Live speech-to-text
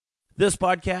This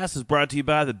podcast is brought to you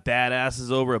by the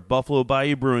badasses over at Buffalo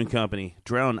Bayou Brewing Company,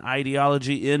 drown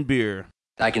ideology in beer.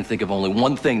 I can think of only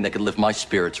one thing that could lift my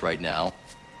spirits right now.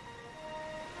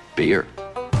 Beer.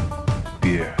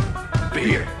 Beer.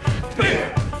 Beer.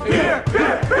 Beer. Beer.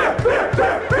 Beer.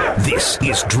 Beer. This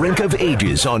is Drink of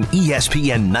Ages on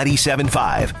ESPN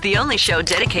 97.5. The only show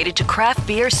dedicated to craft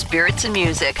beer, spirits, and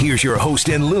music. Here's your host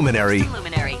and luminary,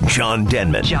 John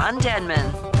Denman. John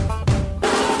Denman.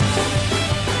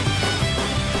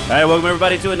 All right, welcome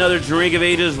everybody to another Drink of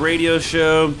Ages radio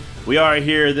show. We are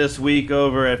here this week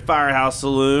over at Firehouse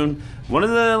Saloon. One of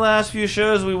the last few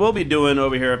shows we will be doing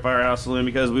over here at Firehouse Saloon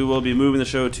because we will be moving the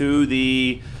show to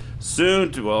the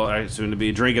soon to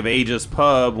be Drink of Ages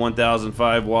Pub,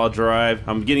 1005 Wall Drive.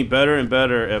 I'm getting better and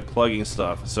better at plugging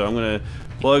stuff, so I'm going to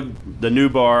plug the new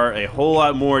bar a whole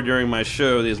lot more during my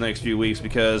show these next few weeks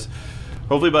because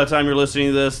hopefully by the time you're listening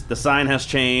to this, the sign has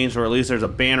changed, or at least there's a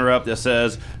banner up that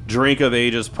says Drink of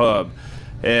Ages Pub.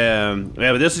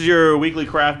 But this is your weekly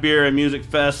craft beer and music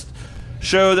fest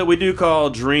show that we do call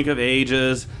Drink of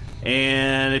Ages.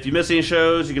 And if you miss any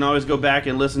shows, you can always go back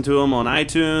and listen to them on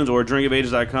iTunes or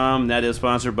drinkofages.com. That is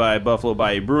sponsored by Buffalo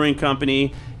Bayou Brewing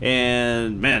Company.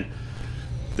 And man,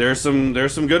 there's some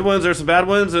good ones, there's some bad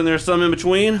ones, and there's some in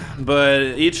between. But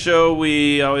each show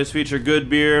we always feature good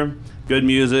beer, good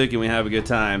music, and we have a good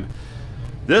time.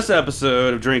 This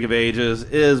episode of Drink of Ages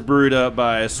is brewed up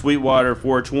by Sweetwater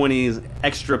 420's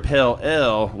Extra Pale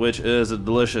Ale, which is a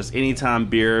delicious anytime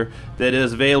beer that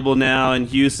is available now in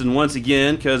Houston once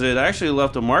again because it actually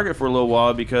left the market for a little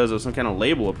while because of some kind of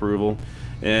label approval,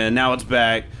 and now it's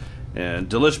back. And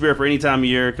delicious beer for any time of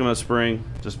year, coming up spring,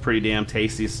 just pretty damn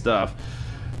tasty stuff.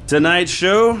 Tonight's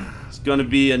show is going to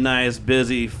be a nice,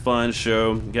 busy, fun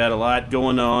show. Got a lot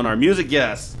going on. Our music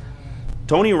guest,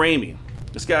 Tony Ramey.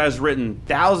 This guy's written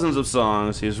thousands of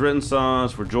songs. He's written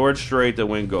songs for George Strait that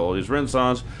went gold. He's written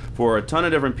songs for a ton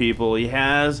of different people. He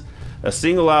has a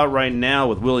single out right now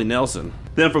with Willie Nelson.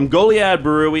 Then from Goliad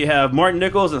Brewery, we have Martin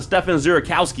Nichols and Stefan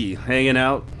Zurikowski hanging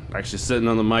out, actually sitting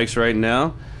on the mics right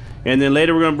now. And then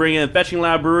later we're going to bring in Fetching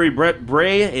Loud Brewery, Brett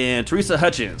Bray and Teresa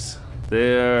Hutchins.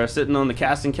 They're sitting on the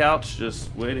casting couch,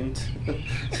 just waiting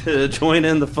to join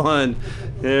in the fun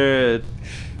here at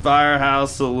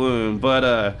Firehouse Saloon.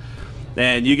 But,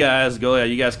 and you guys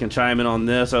can chime in on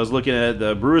this. I was looking at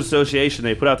the Brewers Association.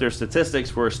 They put out their statistics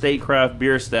for state craft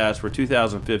beer stats for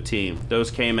 2015.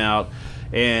 Those came out,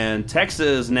 and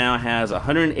Texas now has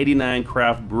 189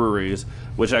 craft breweries,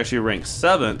 which actually ranks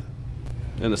 7th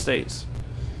in the states.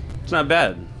 It's not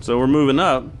bad. So we're moving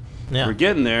up. Yeah. We're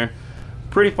getting there.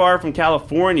 Pretty far from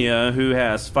California, who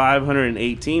has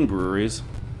 518 breweries.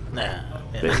 Nah.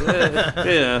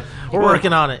 Yeah. We're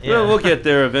working on it. Yeah. We'll get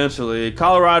there eventually.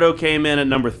 Colorado came in at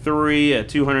number 3 at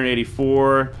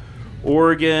 284.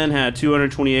 Oregon had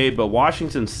 228, but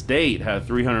Washington State had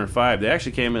 305. They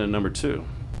actually came in at number 2.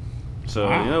 So,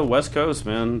 wow. West Coast,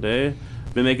 man, they've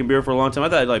been making beer for a long time. I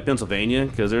thought like Pennsylvania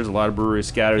because there's a lot of breweries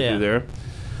scattered through there.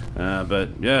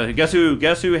 But yeah, guess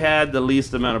who had the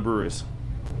least amount of breweries?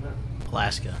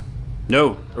 Alaska.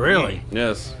 No. Really?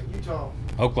 Yes. Utah.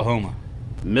 Oklahoma.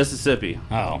 Mississippi.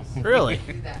 Oh. Really?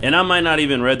 And I might not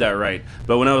even read that right,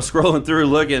 but when I was scrolling through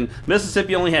looking,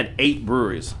 Mississippi only had 8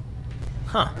 breweries.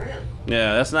 Huh.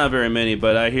 Yeah, that's not very many,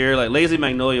 but I hear like Lazy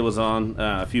Magnolia was on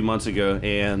a few months ago,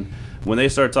 and when they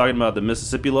start talking about the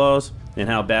Mississippi laws and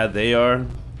how bad they are,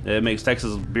 it makes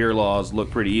Texas beer laws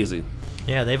look pretty easy.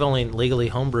 Yeah, they've only legally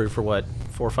homebrewed for what,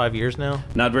 4 or 5 years now?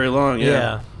 Not very long,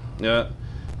 yeah.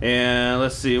 And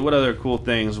let's see, what other cool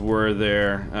things were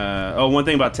there? One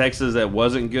thing about Texas that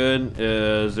wasn't good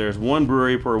is there's one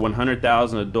brewery per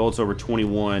 100,000 adults over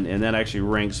 21, and that actually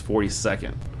ranks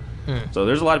 42nd. So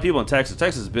there's a lot of people in Texas.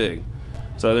 Texas is big.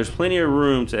 So there's plenty of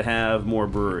room to have more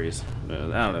breweries. I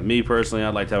don't know, me personally,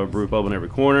 I'd like to have a brew pub in every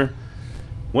corner.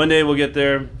 One day we'll get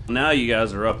there. Now you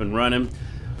guys are up and running.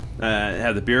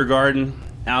 Have the beer garden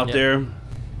out there.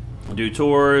 Do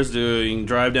tours. You can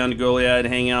drive down to Goliad,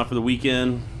 hang out for the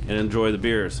weekend, and enjoy the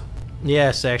beers.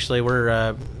 Yes, actually,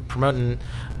 we're promoting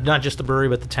not just the brewery,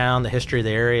 but the town, the history of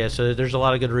the area. So there's a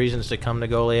lot of good reasons to come to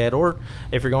Goliad. Or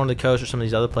if you're going to the coast or some of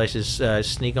these other places,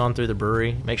 sneak on through the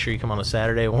brewery. Make sure you come on a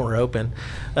Saturday when we're open.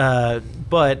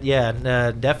 But,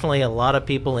 yeah, definitely a lot of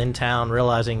people in town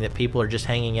realizing that people are just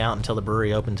hanging out until the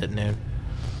brewery opens at noon.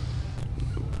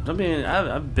 I mean,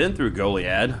 I've been through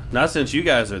Goliad, not since you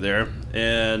guys are there,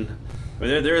 and I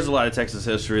mean, there is a lot of Texas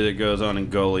history that goes on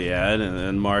in Goliad,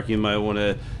 and Mark, you might want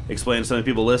to explain to some of the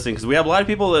people listening, because we have a lot of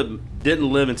people that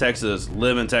didn't live in Texas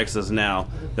now,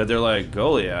 that they're like,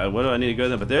 Goliad, what do I need to go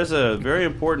there? But there's a very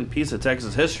important piece of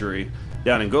Texas history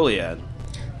down in Goliad.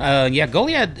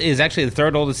 Goliad is actually the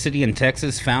third oldest city in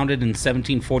Texas, founded in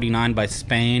 1749 by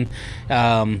Spain.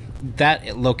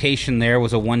 That location there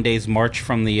was a one-day's march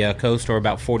from the coast, or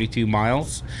about 42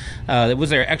 miles. It was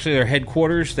their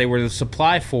headquarters. They were the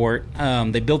supply fort.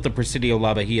 They built the Presidio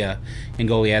La Bahia in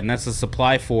Goliad, and that's the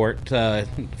supply fort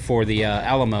for the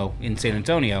Alamo in San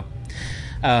Antonio.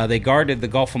 They guarded the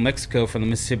Gulf of Mexico from the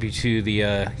Mississippi to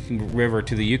the river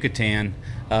to the Yucatan,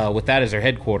 with that as their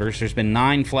headquarters. There's been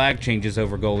 9 flag changes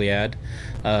over Goliad.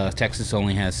 Texas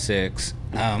only has 6.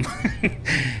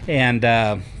 And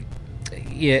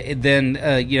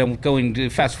going to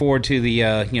fast forward to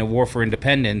the War for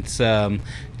Independence.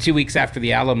 2 weeks after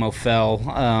the Alamo fell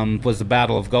was the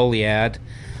Battle of Goliad.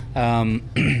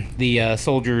 The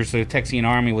soldiers, the Texian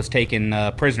army, was taken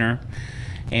prisoner,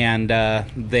 and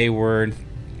they were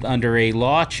under a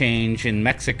law change in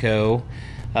Mexico,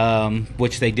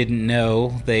 which they didn't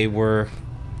know. They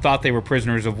thought they were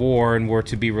prisoners of war and were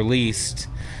to be released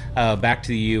back to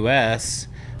the U.S.,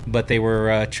 but they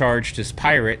were charged as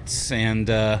pirates, and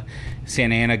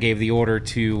Santa Anna gave the order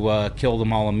to kill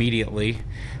them all immediately.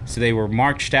 So they were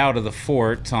marched out of the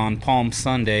fort on Palm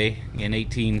Sunday in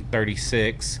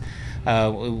 1836.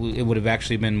 It would have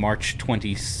actually been March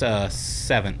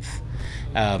 27th,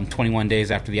 21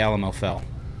 days after the Alamo fell.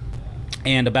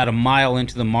 And about a mile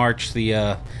into the march,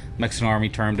 the Mexican army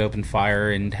turned open fire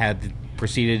and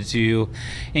proceeded to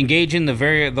engage in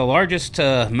the largest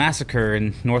massacre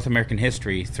in North American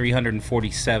history.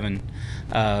 347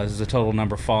 is the total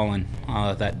number fallen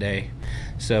that day.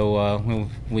 So when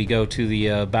we go to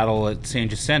the battle at San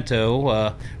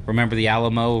Jacinto, remember the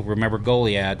Alamo, remember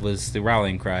Goliad was the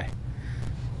rallying cry.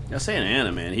 Now, Santa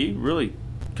Anna, man, he really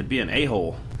could be an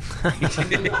a-hole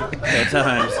at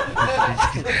times.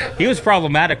 He was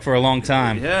problematic for a long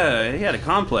time. Yeah, he had a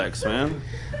complex, man.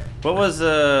 What was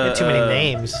too many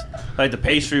names? Like the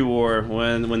Pastry War,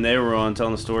 when they were on,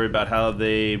 telling the story about how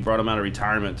they brought him out of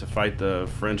retirement to fight the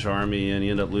French army, and he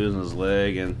ended up losing his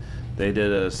leg, and they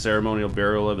did a ceremonial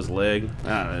burial of his leg.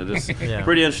 I don't know, just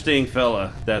pretty interesting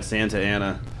fella, that Santa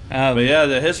Anna. But yeah,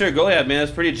 the history of Goliad, man,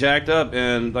 is pretty jacked up,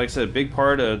 and like I said, a big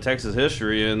part of Texas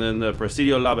history. And then the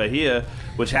Presidio La Bahia,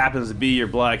 which happens to be your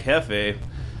Black Jefe.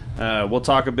 We'll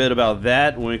talk a bit about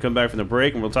that when we come back from the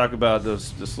break, and we'll talk about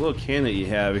this little can that you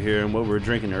have here and what we were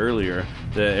drinking earlier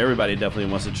that everybody definitely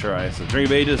wants to try. So Drink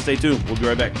of Ages, stay tuned. We'll be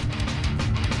right back.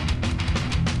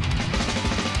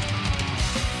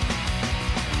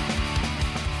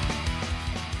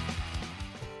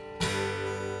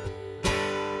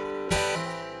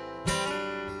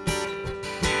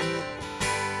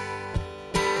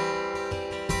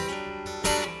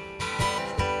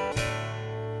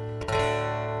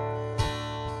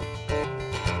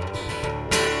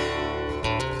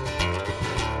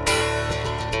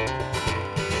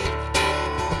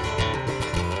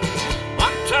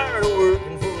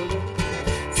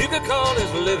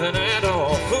 Living at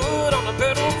all, foot on the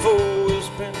pedal, full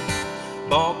spin,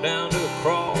 walk down to a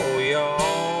crawl,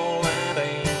 y'all, that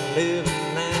ain't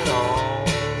living at all.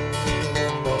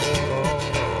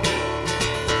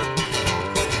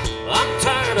 I'm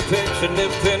tired of pinching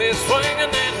them pennies,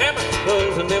 swinging that hammer,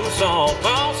 buzzing them song.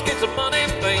 Boss gets the money,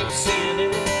 ain't seeing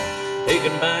it,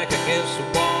 taken back against the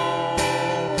wall,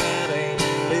 that ain't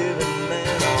living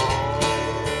at all.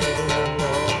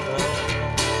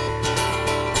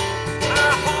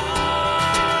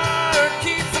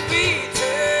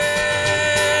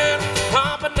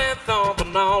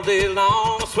 All day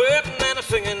long, sweating and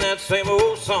singing that same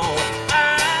old song.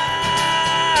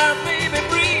 I may be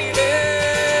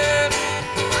breathing,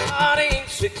 I ain't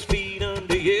 6 feet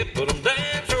under yet, but I'm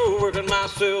damn sure working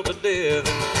myself to death.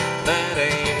 That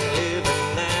ain't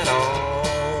living at all.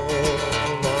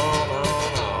 No, no,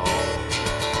 no.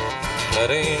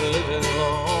 That ain't living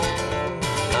long,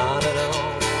 not at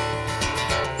all.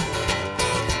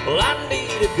 Well, I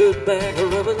need a good bag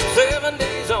of rubbing, 7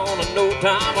 days on and no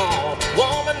time off.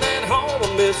 Woman at home,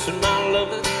 I'm missing my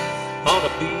loving. Ought to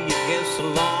be against the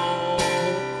law.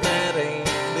 That ain't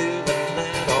living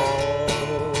at all.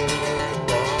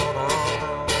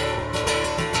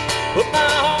 But my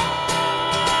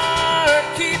heart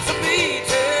keeps a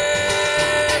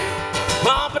beating,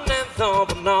 pumping and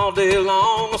thumping all day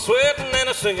long, sweating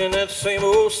and singing that same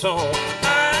old song.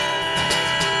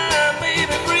 I may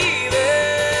be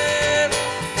breathing,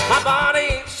 my body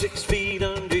ain't 6 feet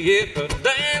under yet, but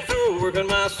damn sure working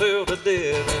myself to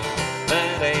death.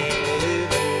 That ain't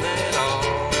living at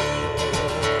all.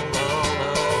 No, no,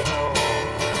 no.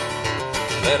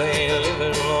 That ain't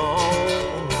living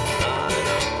long, not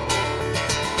at all.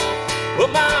 But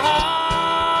my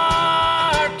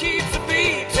heart keeps a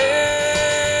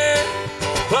beating,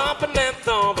 pumping and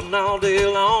thumping all day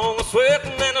long.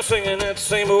 girl singing that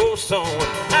same old song.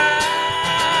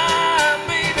 I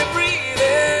may be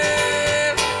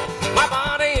breathing, my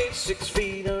body ain't 6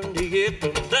 feet under yet,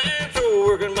 but I'm damn sure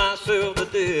working myself to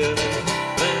death.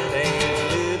 That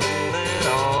ain't living at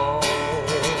all.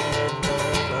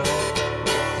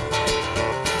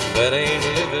 That ain't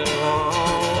living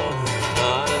long,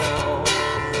 not at all.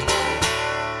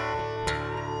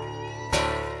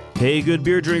 Hey, good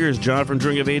beer drinkers, John from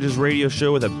Drink of Ages radio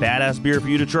show with a badass beer for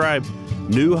you to try.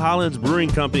 New Holland's Brewing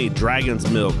Company Dragon's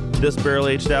Milk. This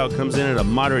barrel-aged stout comes in at a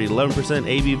moderate 11%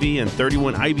 ABV and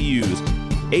 31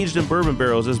 IBUs. Aged in bourbon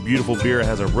barrels, this beautiful beer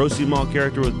has a roasty malt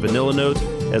character with vanilla notes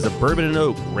as a bourbon and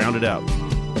oak rounded out.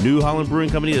 New Holland Brewing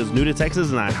Company is new to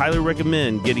Texas, and I highly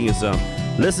recommend getting you some.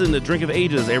 Listen to Drink of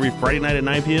Ages every Friday night at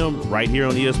 9 p.m. right here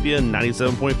on ESPN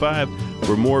 97.5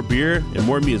 for more beer and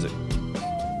more music.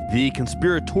 The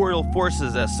conspiratorial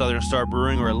forces at Southern Star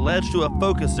Brewing are alleged to have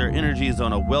focused their energies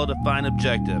on a well-defined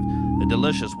objective, the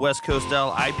delicious West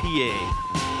Coast-style IPA.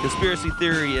 Conspiracy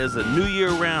Theory is a new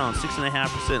year-round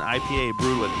 6.5% IPA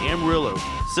brewed with Amarillo,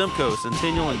 Simcoe,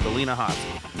 Centennial, and Galena hops.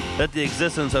 Let the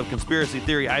existence of Conspiracy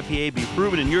Theory IPA be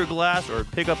proven in your glass or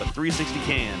pick up a 360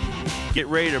 can. Get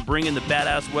ready to bring in the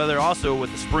badass weather also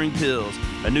with the Spring Pills,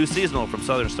 a new seasonal from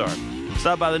Southern Star.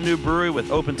 Stop by the new brewery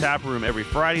with open tap room every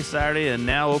Friday, Saturday, and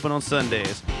now open on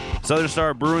Sundays.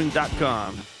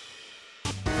 SouthernStarBrewing.com.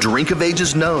 Drink of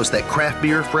Ages knows that craft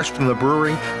beer fresh from the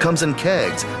brewery comes in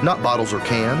kegs, not bottles or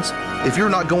cans. If you're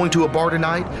not going to a bar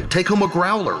tonight, take home a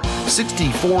growler,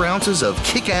 64 ounces of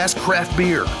kick-ass craft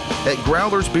beer. At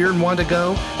Growler's Beer and Wine to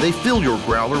Go, they fill your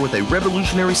growler with a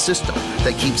revolutionary system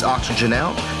that keeps oxygen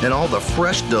out and all the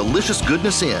fresh, delicious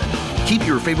goodness in. Keep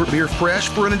your favorite beer fresh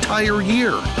for an entire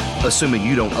year, assuming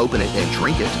you don't open it and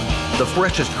drink it. The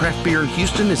freshest craft beer in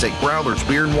Houston is at Growler's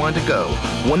Beer and Wine to Go,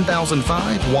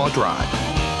 1005 Waugh Drive.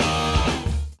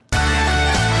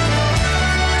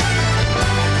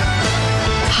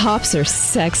 Hops are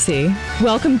sexy.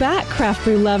 Welcome back, craft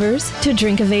brew lovers, to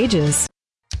Drink of Ages.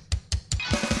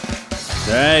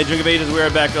 All right, Drink of Ages, we are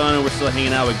back on, and we're still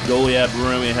hanging out with Goliad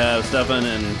Brewing. We have Stefan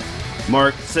and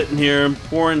Mark sitting here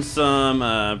pouring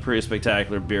some pretty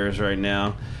spectacular beers right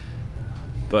now.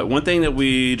 But one thing that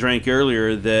we drank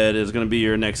earlier that is going to be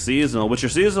your next seasonal, which your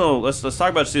seasonal, let's talk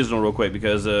about seasonal real quick,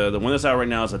 because the one that's out right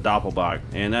now is a Doppelbock,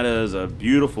 and that is a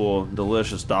beautiful,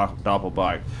 delicious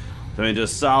Doppelbock. I mean,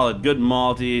 just solid, good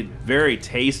malty, very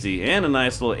tasty, and a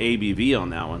nice little ABV on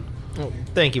that one. Well,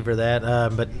 thank you for that,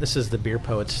 but this is the beer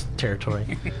poet's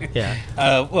territory. Yeah.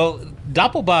 Well,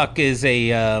 Doppelbock is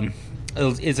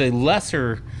a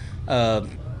lesser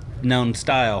known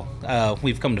style.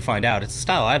 We've come to find out it's a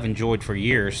style I've enjoyed for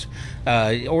years.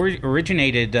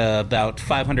 Originated about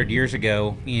 500 years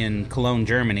ago in Cologne,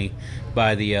 Germany,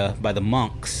 by the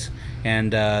monks.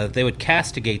 And they would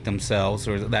castigate themselves,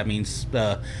 or that means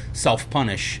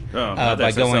self-punish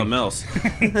by going something else.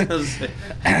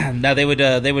 Now they would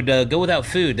go without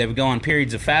food. They would go on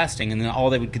periods of fasting, and then all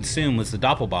they would consume was the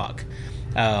Doppelbock.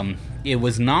 It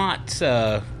was not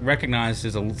recognized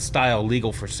as a style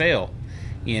legal for sale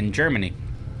in Germany.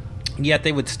 Yet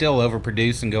they would still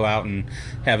overproduce and go out and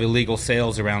have illegal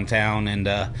sales around town, and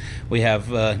we have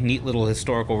neat little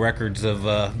historical records of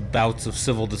bouts of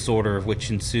civil disorder which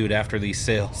ensued after these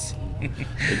sales.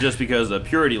 Just because of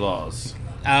purity laws.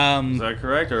 Is that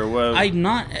correct, or what? I'm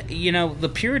not.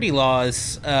 The purity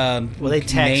laws. Well, they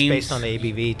tax based on the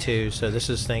ABV too. So this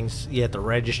is things you have to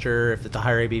register if it's a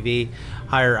higher ABV,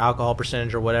 higher alcohol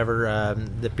percentage, or whatever.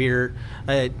 The beer,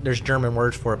 there's German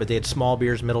words for it, but they had small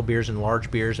beers, middle beers, and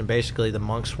large beers, and basically the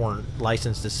monks weren't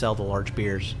licensed to sell the large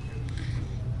beers.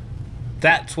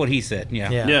 That's what he said.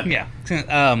 Yeah.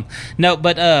 Yeah. No,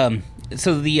 but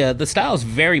so the style is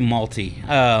very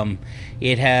malty.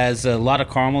 It has a lot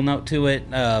of caramel note to it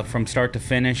from start to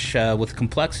finish, with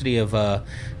complexity of a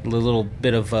little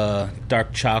bit of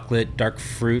dark chocolate, dark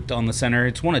fruit on the center.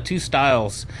 It's one of two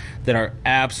styles that are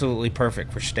absolutely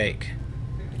perfect for steak.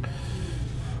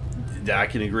 I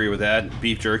can agree with that.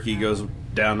 Beef jerky goes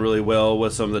down really well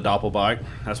with some of the Doppelbock.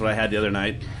 That's what I had the other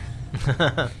night.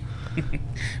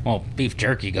 Well, beef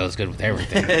jerky goes good with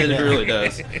everything. It really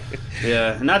does.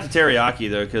 Yeah, not the teriyaki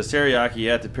though, because teriyaki you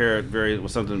have to pair it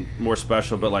with something more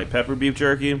special. But like pepper beef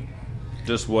jerky,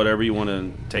 just whatever you want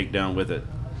to take down with it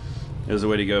is the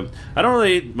way to go. I don't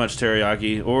really eat much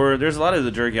teriyaki, or there's a lot of the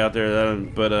jerky out there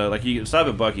but like you stop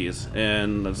at Buc-ee's,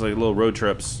 and it's like little road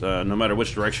trips. No matter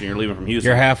which direction you're leaving from Houston,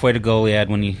 you're halfway to Goliad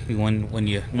when you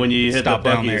hit stop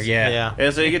the down there. Yeah.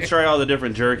 And so you get to try all the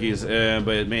different jerkies,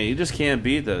 but man, you just can't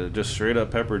beat the just straight up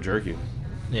pepper jerky.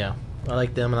 Yeah, I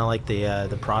like them, and I like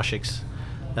the Prosciks.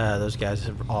 Those guys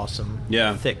are awesome.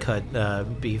 Yeah, thick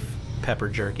cut beef pepper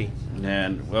jerky.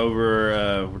 And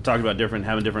we're talking about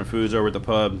having different foods over at the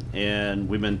pub, and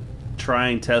we've been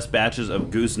trying test batches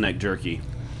of gooseneck jerky.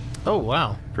 Oh,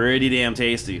 wow. Pretty damn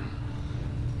tasty.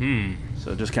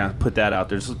 So just kind of put that out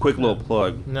there. Just a quick little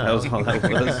plug. No. That was all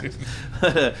that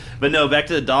was. But no, back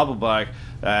to the Doppelbock.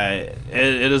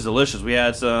 It is delicious. We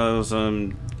had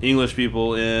some English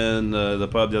people in the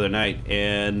pub the other night,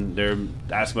 and they're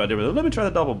asking about different. Let me try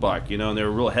the Doppelbock, and they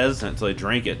were real hesitant until they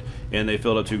drank it, and they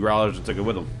filled up 2 growlers and took it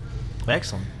with them.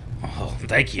 Excellent. Oh,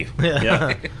 thank you.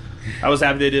 Yeah, I was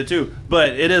happy they did too. But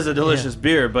it is a delicious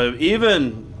beer. But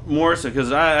even more so,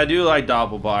 because I do like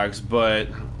Doppelbocks, but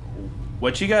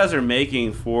what you guys are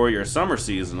making for your summer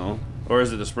seasonal, or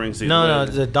is it the spring season? No,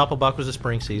 the Doppelbock was the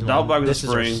spring season. Doppelbock was this the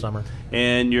spring. is our summer.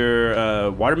 And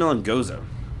your watermelon goza.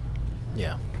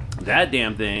 Yeah. That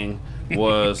damn thing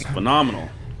was phenomenal.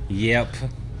 Yep.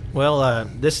 Well,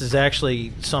 this is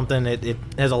actually something it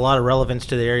has a lot of relevance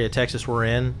to the area of Texas we're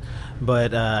in,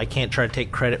 but I can't try to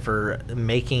take credit for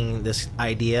making this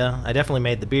idea. I definitely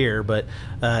made the beer, but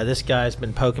this guy's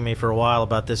been poking me for a while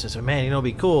about this. I said, man, it'd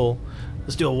be cool.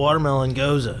 Let's do a watermelon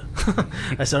goza.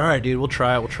 I said, all right, dude, we'll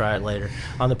try it later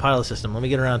on the pilot system. Let me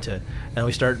get around to it. And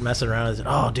we started messing around. I said,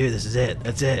 oh, dude, this is it.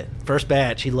 That's it. First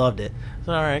batch. He loved it. I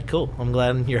said, all right, cool. I'm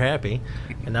glad you're happy.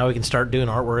 And now we can start doing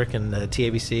artwork and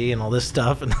TABC and all this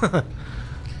stuff and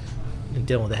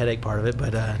dealing with the headache part of it.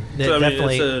 But so,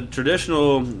 definitely, it's a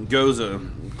traditional goza,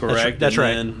 correct? That's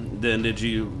right. Then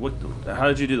how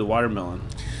did you do the watermelon?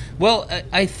 Well,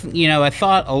 I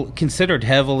considered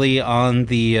heavily on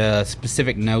the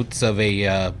specific notes of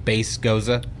a base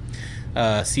goza.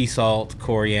 Sea salt,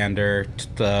 coriander,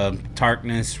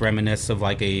 tartness, reminisce of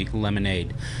like a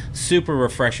lemonade. Super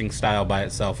refreshing style by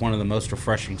itself. One of the most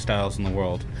refreshing styles in the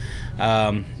world.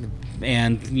 And,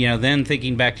 then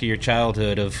thinking back to your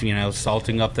childhood of,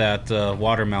 salting up that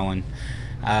watermelon,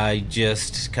 I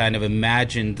just kind of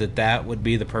imagined that would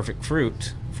be the perfect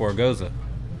fruit for a goza.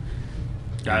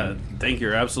 I think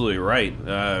you're absolutely right.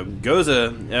 Goza,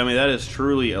 that is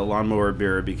truly a lawnmower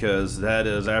beer, because that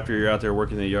is, after you're out there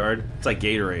working the yard, it's like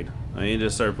Gatorade. You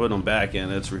just start putting them back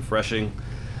in. It's refreshing.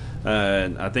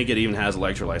 I think it even has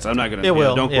electrolytes. I'm not going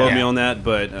to, don't quote me on that,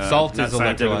 but salt is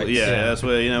electrolytes. Yeah, that's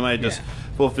what, might just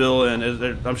fulfill, and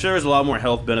I'm sure there's a lot more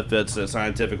health benefits that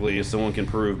scientifically someone can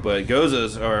prove, but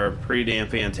Gozas are pretty damn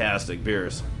fantastic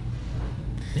beers.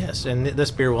 Yes, and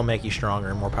this beer will make you stronger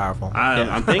and more powerful.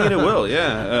 I'm thinking it will.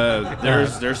 Yeah,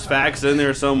 there's facts in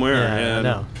there somewhere. Yeah, and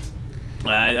I know.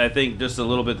 I think just a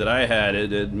little bit that I had,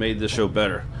 it made the show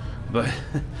better. But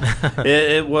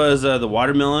it was the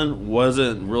watermelon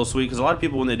wasn't real sweet, because a lot of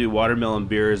people, when they do watermelon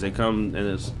beers, they come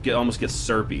and almost gets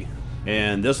syrupy.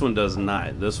 And this one does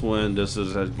not. This one just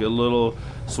has a good little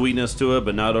sweetness to it,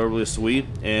 but not overly sweet,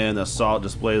 and the salt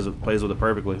just plays with it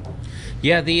perfectly.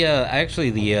 Yeah,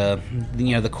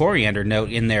 the coriander note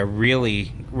in there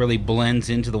really blends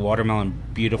into the watermelon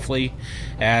beautifully,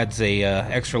 adds a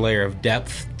extra layer of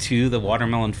depth to the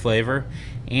watermelon flavor,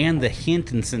 and the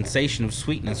hint and sensation of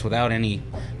sweetness without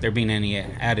there being any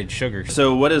added sugar.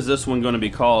 So what is this one going to be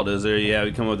called? Is there,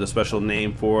 you come up with a special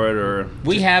name for it, or?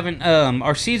 We haven't.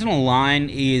 Our seasonal line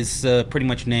is pretty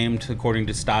much named according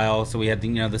to style. So we had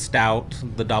the stout,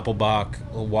 the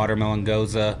Doppelbock, watermelon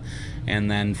goza, and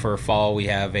then for fall we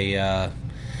have a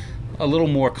little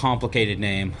more complicated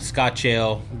name, Scotch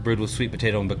Ale brewed with sweet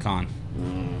potato and pecan.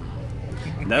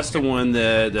 That's the one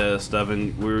that stuff,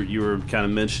 and you were kind of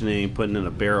mentioning putting in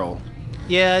a barrel.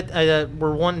 Yeah,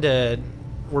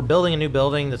 we're building a new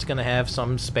building that's going to have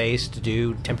some space to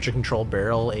do temperature controlled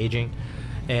barrel aging,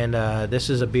 and this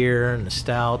is a beer and a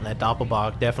stout and that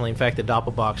Doppelbock. Definitely, in fact, the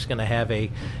Doppelbock's going to have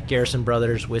a Garrison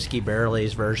Brothers whiskey barrel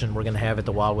aged version. We're going to have at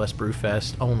the Wild West Brew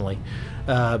Fest only,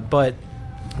 but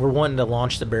we're wanting to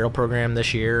launch the barrel program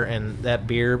this year, and that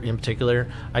beer in particular,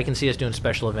 I can see us doing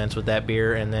special events with that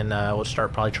beer, and then we'll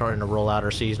start probably trying to roll out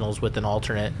our seasonals with an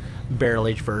alternate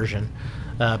barrel-aged version.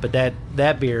 But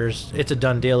that beer's, it's a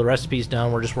done deal. The recipe's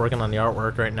done. We're just working on the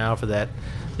artwork right now for the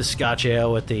Scotch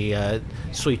Ale with the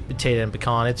sweet potato and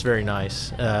pecan. It's very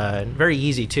nice. Very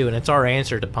easy, too, and it's our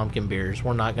answer to pumpkin beers.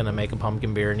 We're not going to make a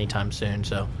pumpkin beer anytime soon,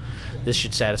 so this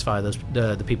should satisfy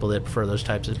the people that prefer those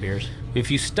types of beers. If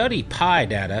you study pie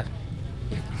data...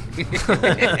 Depends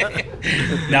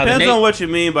on what you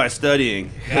mean by studying.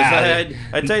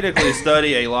 I technically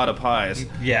study a lot of pies.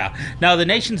 Yeah. Now, the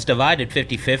nation's divided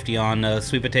 50-50 on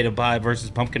sweet potato pie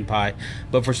versus pumpkin pie,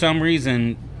 but for some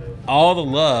reason, all the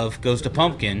love goes to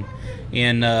pumpkin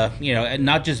in,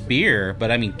 not just beer, but,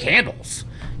 candles,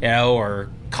 or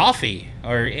coffee,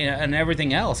 and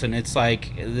everything else. And it's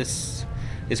like this...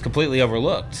 is completely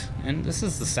overlooked. And this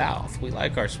is the South. We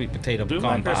like our sweet potato Do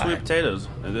pecan like our pie. sweet potatoes.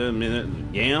 And then,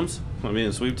 yams.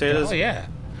 Sweet potatoes. Oh yeah,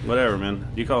 Whatever, man.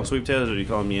 Do you call them sweet potatoes or do you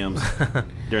call them yams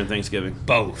during Thanksgiving?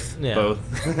 both. Yeah.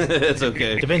 Both. It's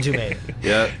okay. Depends who made it.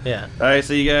 Yeah. Yeah. All right.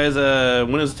 So you guys,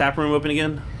 when is the tap room open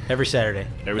again? Every Saturday.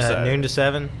 Every Saturday. Noon to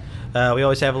 7. We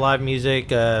always have live music,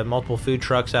 multiple food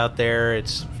trucks out there.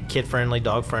 It's kid-friendly,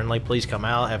 dog-friendly. Please come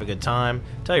out, have a good time.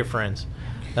 Tell your friends.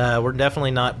 We're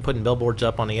definitely not putting billboards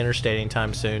up on the interstate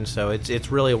anytime soon, so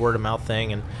it's really a word-of-mouth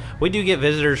thing. And we do get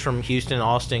visitors from Houston,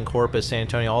 Austin, Corpus, San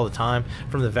Antonio all the time,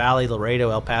 from the Valley, Laredo,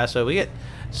 El Paso. We get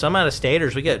some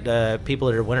out-of-staters. We get people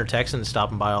that are Winter Texans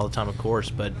stopping by all the time, of course,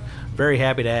 but very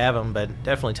happy to have them, but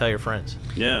definitely tell your friends.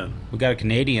 Yeah. We got a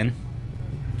Canadian.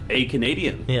 A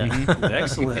Canadian. Yeah.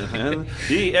 Excellent, man.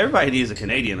 See, everybody needs a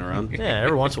Canadian around. Yeah,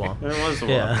 every once in a while. Every once in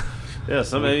a while. Yeah. Yeah,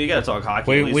 you got to talk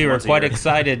hockey. at least We were once a quite year.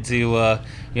 excited to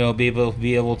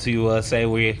be able to say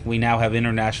we now have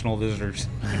international visitors.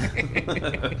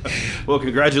 Well,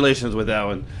 congratulations with that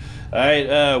one. All right,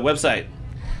 website.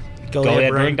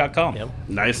 GoliathBrewing.com. Yep.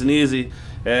 Nice and easy.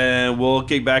 And we'll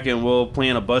kick back and we'll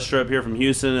plan a bus trip here from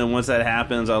Houston. And once that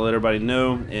happens, I'll let everybody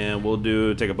know. And we'll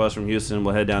take a bus from Houston.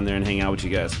 We'll head down there and hang out with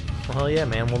you guys. Well, yeah,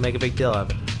 man. We'll make a big deal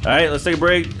of it. All right, let's take a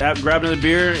break, grab another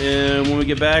beer. And when we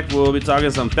get back, we'll be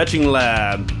talking some Fetching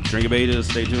Lab. Drink of Ages.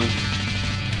 Stay tuned.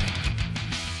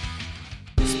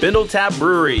 Spindle Tap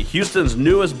Brewery, Houston's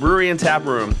newest brewery and tap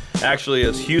room. Actually,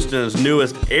 it's Houston's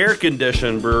newest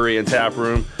air-conditioned brewery and tap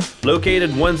room. Located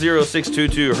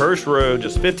 10622 Hirsch Road,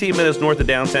 just 15 minutes north of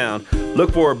downtown.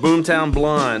 Look for Boomtown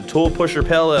Blonde, Tool Pusher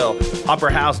Pale Ale,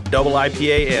 Opera House Double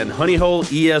IPA, and Honey Hole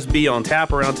ESB on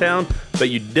tap around town. But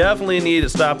you definitely need to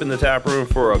stop in the tap room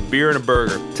for a beer and a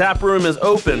burger. Tap room is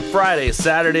open Fridays,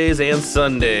 Saturdays, and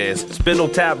Sundays.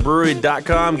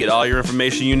 SpindleTapBrewery.com. Get all your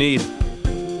information you need.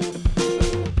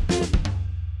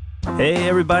 Hey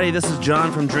everybody, this is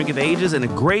John from Drink of Ages, and a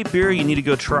great beer you need to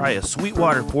go try is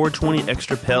Sweetwater 420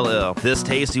 Extra Pale Ale. This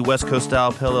tasty West Coast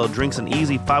style pale ale drinks an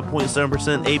easy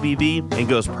 5.7% ABV and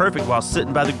goes perfect while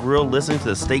sitting by the grill listening to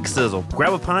the steak sizzle.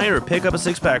 Grab a pint or pick up a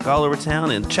six-pack all over town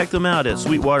and check them out at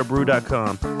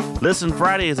sweetwaterbrew.com. Listen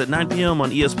Fridays at 9 p.m. on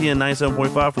ESPN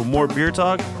 97.5 for more beer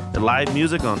talk and live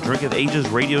music on Drink of Ages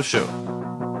radio show.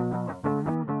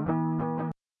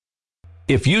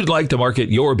 If you'd like to market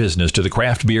your business to the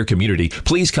craft beer community,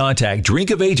 please contact Drink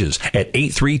of Ages at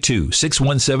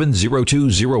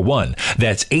 832-617-0201.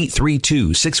 That's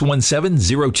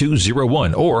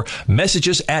 832-617-0201, or message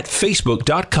us at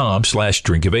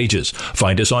facebook.com/Drink of Ages.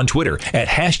 Find us on Twitter at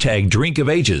 #Drink of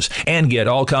Ages and get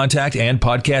all contact and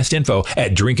podcast info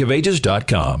at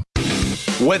drinkofages.com.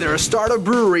 Whether a startup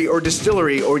brewery or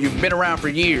distillery or you've been around for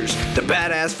years, the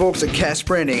badass folks at Cash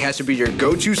Branding has to be your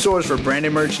go-to source for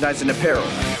branded merchandise and apparel.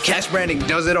 Cash Branding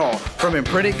does it all, from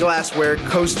imprinted glassware,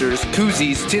 coasters,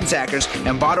 koozies, tin tackers,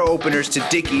 and bottle openers to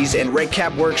Dickies and red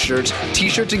cap work shirts,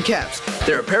 t-shirts, and caps.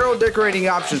 Their apparel decorating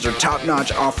options are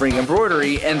top-notch, offering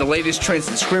embroidery and the latest trends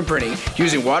in screen printing,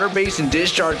 using water-based and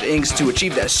discharge inks to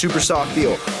achieve that super soft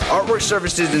feel. Artwork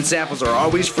services and samples are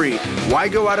always free. Why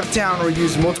go out of town or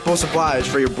use multiple suppliers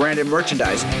for your branded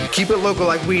merchandise? Keep it local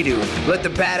like we do. Let the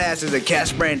badasses at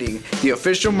Cash Branding, the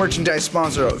official merchandise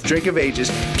sponsor of Drink of Ages,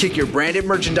 kick your branded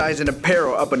merchandise and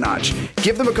apparel up a notch.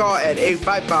 Give them a call at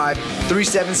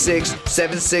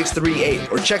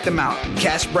 855-376-7638 or check them out,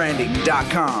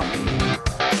 cashbranding.com.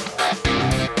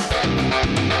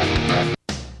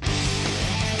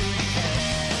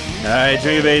 All right,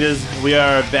 Drink of Ages, we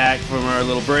are back from our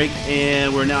little break,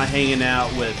 and we're now hanging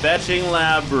out with Fetching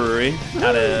Lab Brewery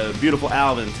out of beautiful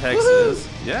Alvin, Texas. Woo-hoo.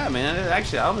 Yeah, man,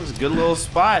 actually, Alvin's a good little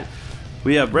spot.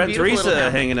 We have Brett and Teresa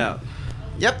hanging out.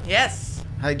 Yep. Yes.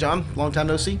 Hi, John. Long time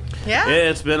no see. Yeah.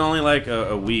 It's been only like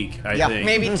a week, I think.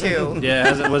 Maybe 2. Yeah,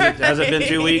 has it been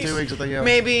 2 weeks? 2 weeks, I think, yeah.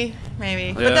 Maybe.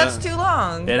 Yeah. But that's too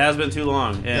long. It has been too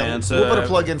long. And so we'll put a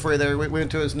plug in for you there. We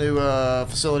went to his new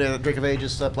facility at Drink of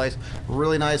Ages place.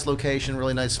 Really nice location,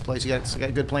 really nice place. You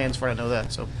got good plans for it, I know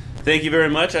that. So. Thank you very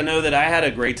much. I know that I had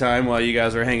a great time while you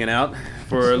guys were hanging out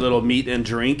for a little meet and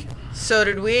drink. So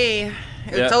did we.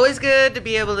 It's always good to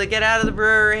be able to get out of the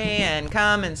brewery and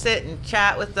come and sit and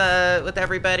chat with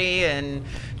everybody and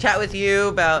chat with you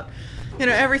about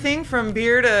everything from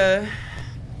beer to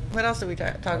what else did we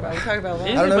talk about? We talked about a lot.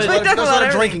 I don't know. There's a lot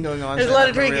of drinking going on. There's a lot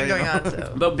of drinking going on.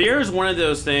 So. But beer is one of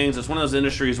those things. It's one of those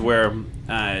industries where,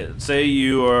 say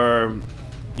you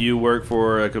work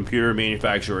for a computer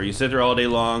manufacturer. You sit there all day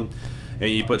long, and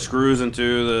you put screws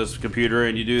into this computer,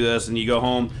 and you do this, and you go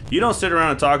home. You don't sit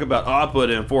around and talk about, I put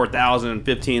in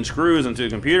 4,015 screws into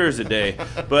computers a day.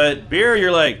 But beer,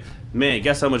 you're like, man,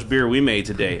 guess how much beer we made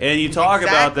today? And you talk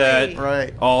about that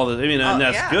right all the. I mean, and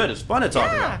that's yeah. good. It's fun to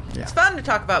talk about. It's fun to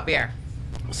talk about beer.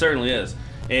 It certainly is.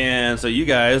 And so you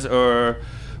guys are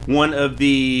one of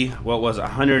the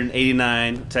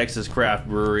 189 Texas craft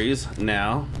breweries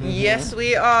now. Yes,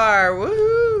 we are.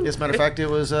 Woohoo! As a matter of fact, it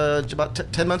was about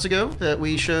 10 months ago that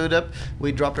we showed up.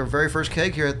 We dropped our very first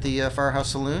keg here at the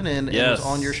Firehouse Saloon, and it was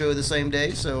on your show the same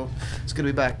day, so it's good to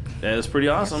be back. It's pretty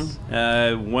awesome.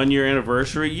 1 year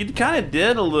anniversary. You kind of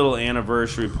did a little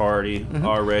anniversary party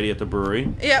already at the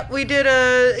brewery. Yeah, we did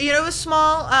it was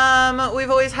small. We've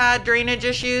always had drainage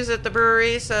issues at the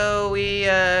brewery, so we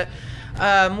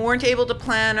weren't able to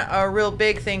plan a real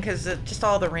big thing because just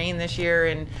all the rain this year,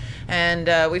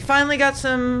 and we finally got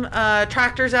some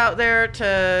tractors out there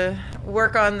to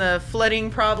work on the flooding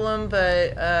problem,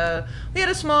 but we had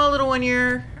a small little 1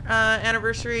 year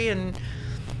anniversary, and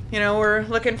we're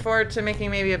looking forward to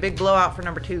making maybe a big blowout for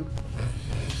number 2.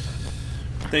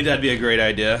 I think that'd be a great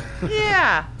idea.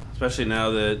 Yeah. Especially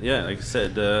now that, like I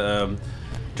said,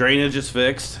 drainage is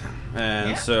fixed.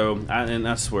 And so,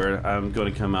 I swear, I'm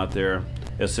going to come out there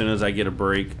as soon as I get a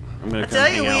break. I'm going to come hang out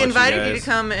with you guys. We invited you to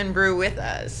come and brew with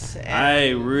us. I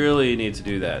really need to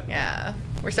do that. Yeah.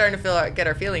 We're starting to get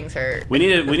our feelings hurt. We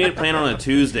need to plan on a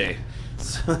Tuesday.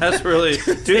 So that's really...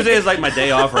 Tuesday is like my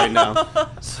day off right now.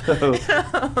 So,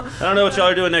 I don't know what y'all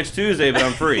are doing next Tuesday, but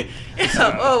I'm free.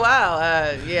 Oh, wow.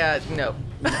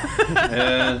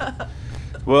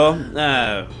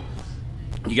 No.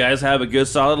 You guys have a good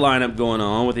solid lineup going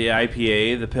on with the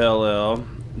IPA, the Pale Ale,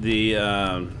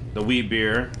 the wheat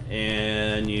beer,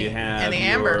 and you have and the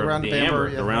Amber.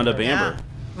 The Roundup Amber.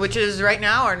 Which is right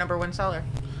now our number 1 seller.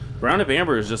 Roundup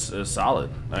Amber is just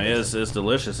solid. I mean, it's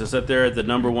delicious. It's up there at the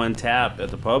number 1 tap at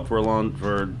the pub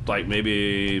for like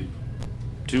maybe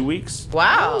 2 weeks.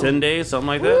 Wow. 10 days, something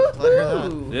like that.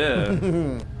 Woo-hoo.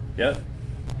 Yeah.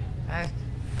 Yep.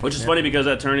 Which is funny because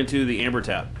that turned into the Amber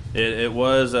Tap. It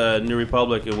was New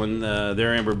Republic, and when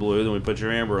their Amber blew, then we put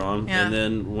your Amber on. Yeah. And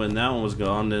then when that one was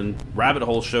gone, then Rabbit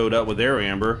Hole showed up with their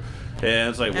Amber. And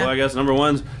it's like, well, I guess number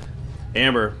 1's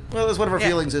Amber. Well, that's one of our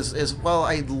feelings is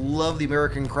I love the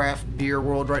American craft beer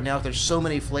world right now. There's so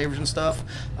many flavors and stuff.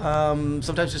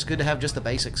 Sometimes it's good to have just the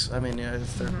basics. I mean,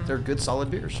 they're good, solid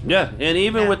beers. Yeah, and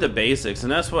even with the basics,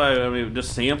 and that's why, I mean,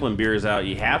 just sampling beers out,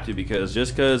 you have to, because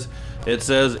just because it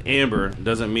says Amber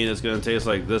doesn't mean it's going to taste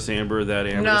like this Amber, that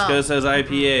Amber. No. Just because it says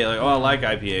IPA, like, oh, I like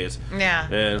IPAs. Yeah.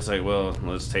 And it's like, well,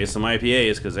 let's taste some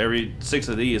IPAs, because every 6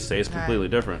 of these taste completely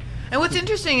different. And what's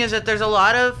interesting is that there's a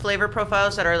lot of flavor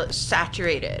profiles that are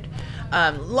saturated.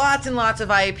 Lots and lots of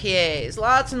IPAs,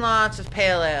 lots and lots of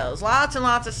pale ales, lots and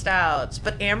lots of stouts.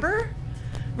 But Amber,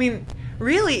 I mean,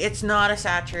 really, it's not a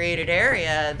saturated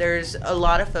area. There's a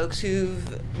lot of folks who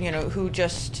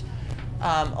just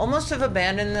almost have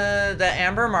abandoned the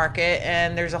amber market,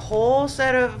 and there's a whole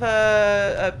set of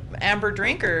amber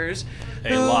drinkers.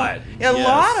 A lot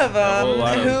of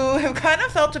them who have kind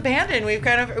of felt abandoned. We've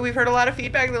heard a lot of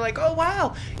feedback. They're like, "Oh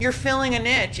wow, you're filling a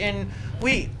niche," and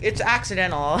it's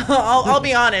accidental. I'll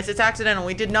be honest, it's accidental.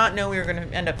 We did not know we were going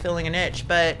to end up filling a niche,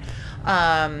 but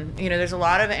there's a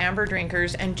lot of amber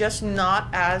drinkers, and just not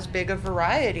as big a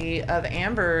variety of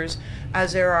ambers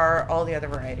as there are all the other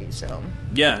varieties. So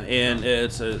yeah, and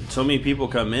it's so many people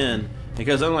come in.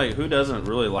 Because I'm like, who doesn't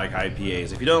really like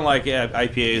IPAs? If you don't like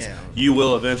IPAs, you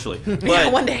will eventually.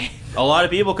 But one day. A lot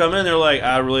of people come in, they're like,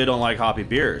 I really don't like hoppy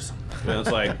beers. And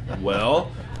it's like, well,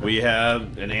 we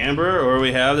have an Amber or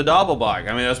we have the Doppelbock.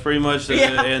 I mean, that's pretty much,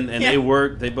 and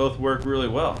they both work really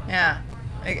well. Yeah,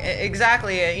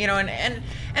 exactly. And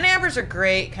Ambers are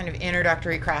great kind of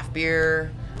introductory craft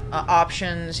beer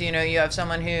options. You have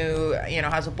someone who,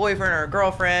 has a boyfriend or a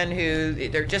girlfriend who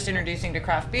they're just introducing to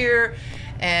craft beer.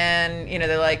 And,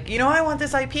 they're like, I want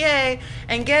this IPA,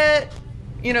 and get,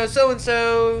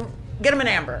 so-and-so, get them an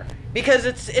Amber. Because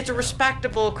it's a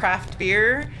respectable craft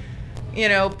beer,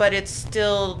 but it's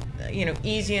still,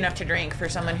 easy enough to drink for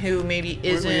someone who maybe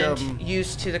isn't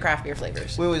used to the craft beer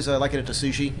flavors. We always liken it to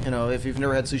sushi. If you've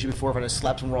never had sushi before, if I just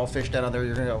slap some raw fish down on there,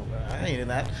 you're going to go, I ain't in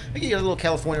that. You get little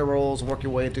California rolls and work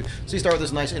your way into. So you start with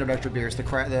this nice introductory beers, the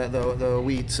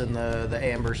wheats and the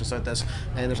ambers and stuff like this.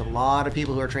 And there's a lot of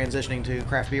people who are transitioning to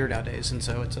craft beer nowadays, and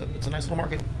so it's a nice little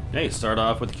market. Yeah, you start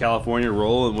off with the California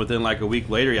roll, and within like a week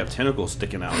later, you have tentacles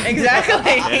sticking out. Exactly.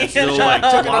 And it's still like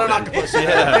took it on an octopus.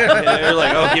 Yeah. You're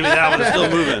like, oh, give me that one. It's still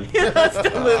moving. Yeah, it's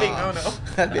still moving. Oh no.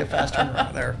 That'd be a fast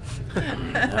turnaround there.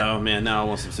 Oh man, now I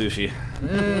want some sushi.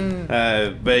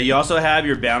 But you also have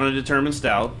your Bound and Determined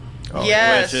Stout.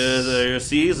 Yes. Which is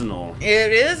seasonal.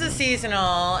 It is a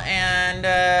seasonal, and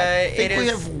I think we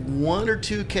have one or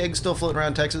two kegs still floating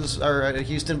around Texas or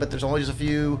Houston, but there's only just a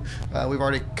few. We've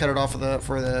already cut it off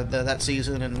for that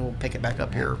season, and we'll pick it back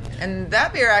up here. And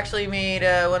that beer actually made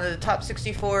one of the top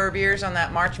 64 beers on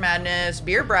that March Madness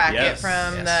beer bracket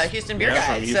from the Houston Beer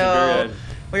Guide. So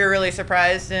we were really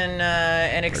surprised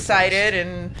and excited,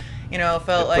 and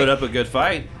felt like put up a good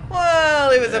fight.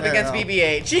 Well, it was up against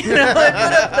BBH. It put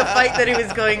up the fight that he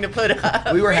was going to put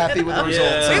up. We were happy with the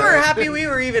results. We were happy we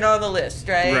were even on the list,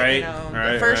 right?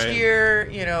 Right. The first year,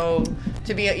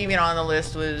 to be even on the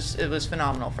list was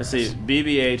phenomenal for us. See,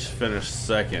 BBH finished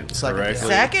second, correctly?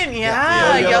 Second,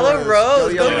 Yellow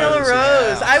Rose. Go Yellow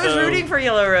Rose. I was rooting for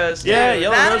Yellow Rose, too. Yeah,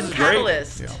 Yellow Rose is great.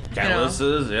 Catalyst. Catalyst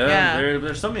is,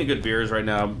 There's so many good beers right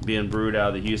now being brewed out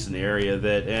of the Houston area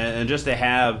and just to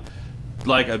have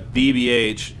like a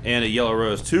BBH and a Yellow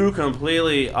Rose, two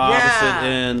completely opposite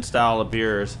end style of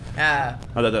beers. I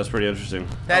thought that was pretty interesting.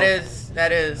 That is.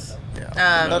 Not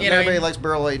everybody likes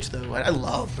barrel aged though. I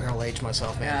love barrel aged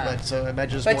myself, man. But so I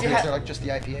imagine it's more because they're like just the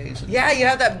IPAs. You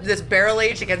have this barrel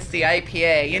aged against the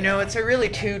IPA. It's a really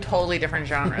two totally different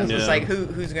genres. It's like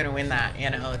who's going to win that?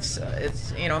 It's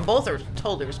and both are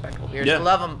totally respectable beers. I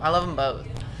love them. I love them both.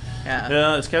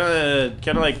 Yeah, it's kind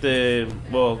of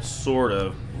like sort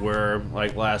of where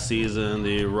like last season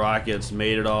the Rockets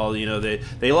made it all.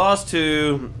 They lost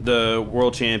to the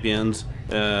world champions.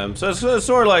 So it's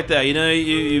sort of like that.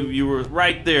 You were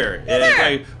right there.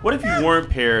 Like, what if you weren't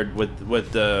paired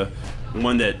with the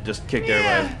one that just kicked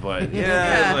everybody's butt? Might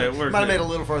have made it a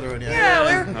little further in.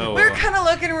 We're kind of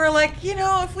looking. We're like,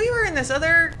 if we were in this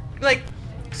other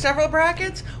several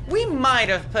brackets, we might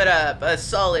have put up a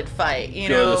solid fight. Go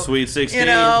to the Sweet 16.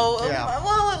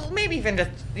 Well, maybe even just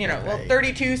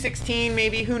 32-16,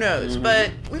 maybe, who knows?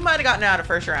 But we might have gotten out of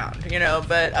first round.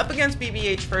 But up against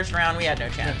BBH first round, we had no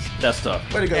chance. That's tough.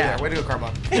 Way to go there. Way to go,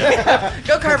 Carbach.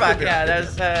 Go Carbach. That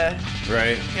was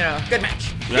right. Good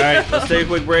match. All right, let's take a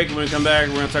quick break. When we come back,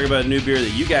 we're going to talk about a new beer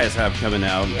that you guys have coming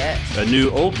out. Yes. A new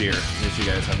old beer that you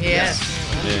guys have coming out.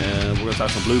 And we're going to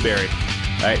talk some blueberry.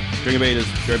 All right, Drink of Ages.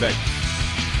 Be right back.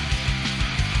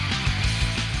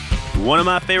 One of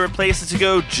my favorite places to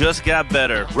go just got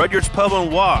better. Rudyard's Pub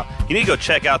on Waugh. You need to go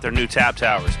check out their new tap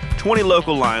towers. 20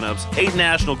 local lineups, 8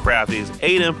 national crafties,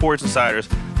 8 imports and ciders,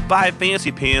 5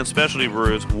 fancy pan specialty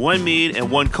brews, 1 mead, and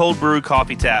 1 cold brew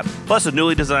coffee tap, plus a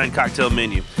newly designed cocktail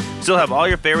menu. Still have all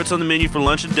your favorites on the menu for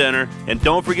lunch and dinner. And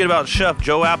don't forget about Chef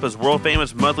Joe Appa's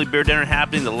world-famous monthly beer dinner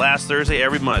happening the last Thursday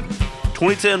every month.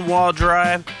 2010 Wall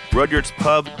Drive,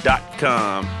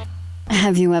 RudyardsPub.com.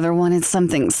 Have you ever wanted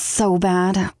something so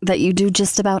bad that you do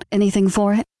just about anything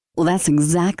for it? Well, that's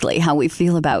exactly how we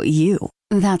feel about you.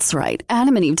 That's right.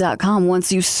 AdamandEve.com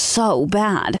wants you so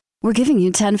bad. We're giving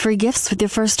you 10 free gifts with your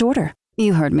first order.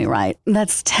 You heard me right.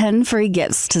 That's 10 free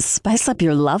gifts to spice up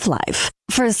your love life.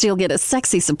 First, you'll get a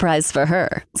sexy surprise for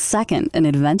her. Second, an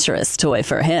adventurous toy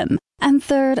for him. And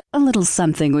third, a little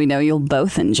something we know you'll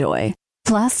both enjoy.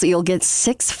 Plus, you'll get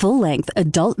 6 full-length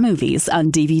adult movies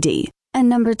on DVD. And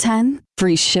number 10,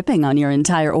 free shipping on your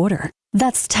entire order.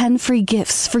 That's 10 free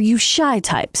gifts for you shy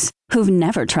types who've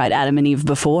never tried Adam and Eve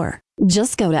before.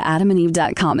 Just go to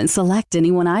AdamandEve.com and select any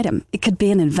one item. It could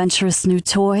be an adventurous new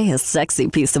toy, a sexy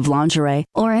piece of lingerie,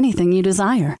 or anything you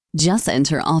desire. Just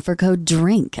enter offer code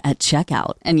DRINK at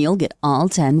checkout, and you'll get all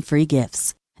 10 free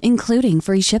gifts, including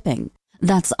free shipping.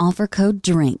 That's offer code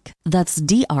DRINK. That's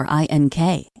DRINK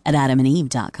at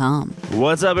AdamandEve.com.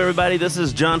 What's up, everybody? This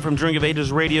is John from Drink of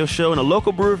Ages radio show, and a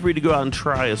local brewer for you to go out and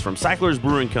try is from Cycler's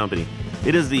Brewing Company.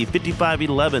 It is the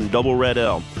 5511 Double Red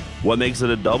Ale. What makes it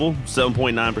a double?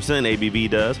 7.9% ABV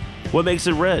does. What makes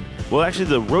it red? Well, actually,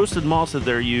 the roasted malts that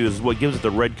they're used is what gives it the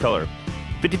red color.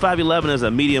 5511 is a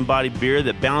medium-bodied beer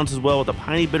that balances well with the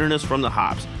piney bitterness from the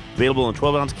hops. Available in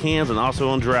 12-ounce cans and also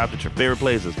on draft at your favorite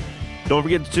places. Don't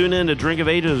forget to tune in to Drink of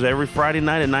Ages every Friday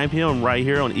night at 9 p.m. right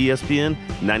here on ESPN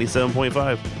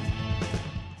 97.5.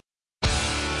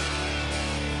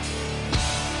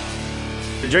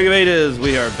 The Drink of Ages,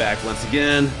 we are back once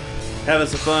again. Having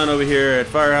some fun over here at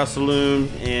Firehouse Saloon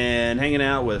and hanging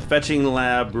out with Fetching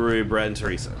Lab Brewery, Brett and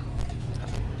Teresa.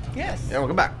 Yes. Yeah,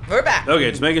 welcome back. We're back.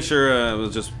 Okay, just making sure we'll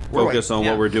just focus on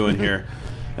what we're doing here.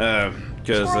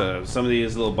 Because some of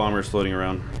these little bombers floating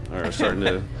around are starting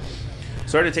to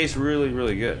taste really,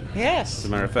 really good. Yes. As a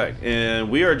matter of fact. And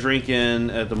we are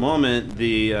drinking, at the moment,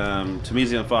 the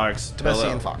Temesian Fox.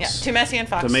 Temesian Fox. Yeah, Temesian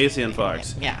Fox. Temesian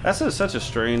Fox. Yeah. That's such a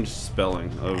strange spelling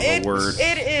of a word.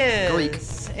 It is. Greek.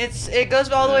 It goes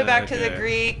all the way back to the Okay.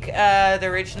 Greek, the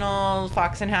original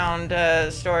Fox and Hound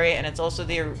story, and it's also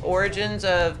the origins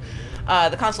of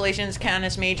The constellations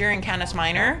Canis Major and Canis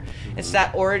Minor. It's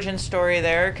that origin story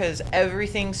there, because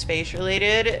everything space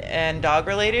related and dog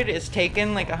related is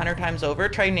taken like 100 times over.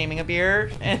 Try naming a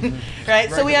beer, and right.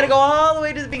 So we had to go all the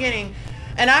way to the beginning.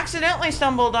 And accidentally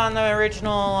stumbled on the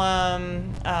original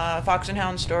Fox and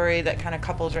Hound story that kind of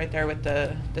couples right there with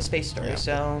the space story. Yeah.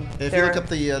 So if you look up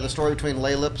the story between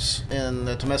Laylips and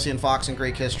the Temesian Fox in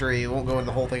Greek history, we won't go into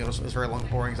the whole thing. It's very long,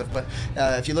 boring stuff. But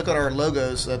if you look at our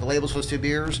logos, the labels for those two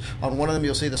beers, on one of them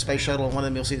you'll see the space shuttle, and one of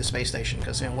them you'll see the space station,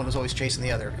 because one is always chasing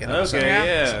the other.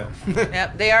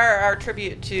 Yeah, they are our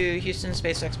tribute to Houston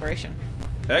space exploration.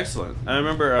 Excellent. I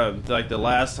remember like the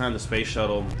last time the space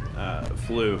shuttle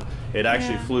flew, it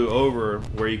actually flew over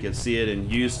where you could see it in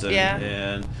Houston. Yeah.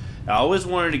 And I always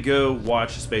wanted to go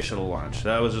watch the space shuttle launch.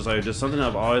 That was just something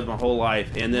I've always my whole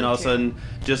life. And then all of a sudden,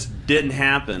 just didn't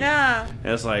happen. Yeah.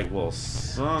 And it's like, well,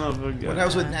 son of a gun. When I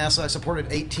was with NASA, I supported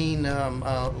 18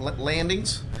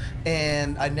 landings,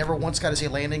 and I never once got to see a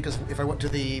landing, because if I went to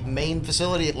the main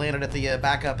facility, it landed at the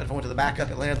backup. If I went to the backup,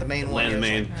 it landed at the main one.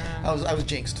 Main. I was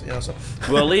jinxed. So.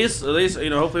 Well, at least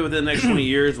hopefully within the next 20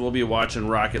 years, we'll be watching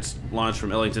rockets launch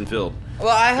from Ellington Field. Well,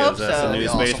 I hope so. That's the new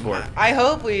spaceport. I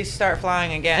hope we start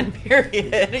flying again,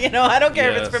 period. I don't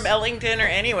care if it's from Ellington or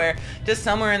anywhere, just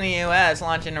somewhere in the U.S.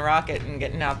 launching a rocket and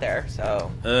getting out there.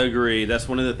 So Agree. That's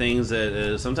one of the things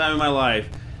that sometime in my life,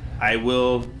 I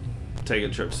will take a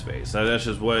trip to space. That's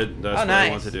just what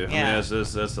I want to do. Yeah. I mean,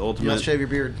 that's the ultimate. You'll shave your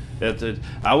beard.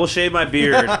 I will shave my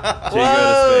beard to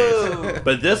go to space.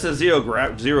 But this is zero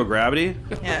gravity.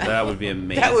 Yeah. That would be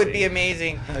amazing. That would be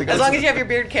amazing. As long as you have your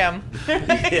beard cam.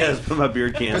 Yes, put my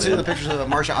beard cam. I've seen the pictures of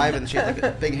Marsha Ivins. She had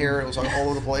like big hair. It was like all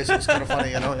over the place. It's kind of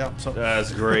funny, Yeah. So.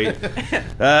 That's great.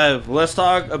 Let's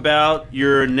talk about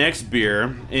your next beer,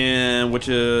 which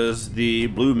is the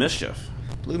Blue Mischief.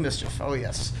 Blue Mischief. Oh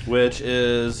yes. Which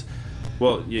is.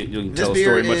 Well, you can tell the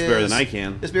story much better than I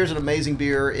can. This beer is an amazing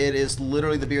beer. It is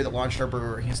literally the beer that launched our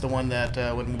brewery. It's the one that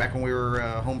back when we were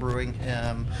home brewing,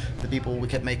 the people, we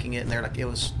kept making it, and they're like, it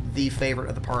was the favorite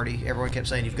of the party. Everyone kept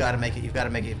saying, "You've got to make it. You've got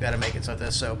to make it. You've got to make it."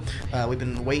 So we've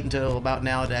been waiting until about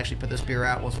now to actually put this beer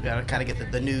out. Once we got to kind of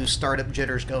get the new startup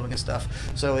jitters going and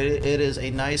stuff. So it is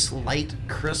a nice, light,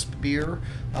 crisp beer.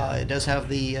 It does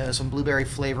have some blueberry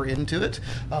flavor into it,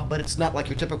 but it's not like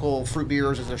your typical fruit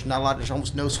beers. There's not a lot. There's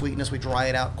almost no sweetness. We dry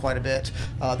it out quite a bit.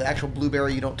 The actual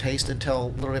blueberry you don't taste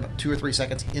until literally about 2 or 3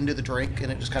 seconds into the drink, and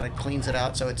it just kind of cleans it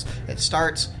out. So it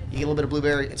starts, you get a little bit of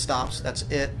blueberry, it stops. That's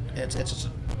it. It's just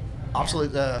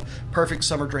absolute perfect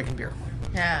summer drinking beer.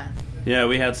 Yeah. Yeah,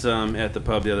 we had some at the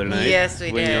pub the other night. Yes,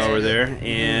 we when did. you were there,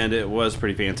 and it was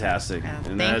pretty fantastic.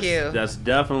 And thank you. That's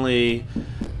definitely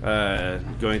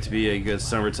going to be a good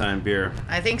summertime beer.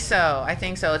 I think so.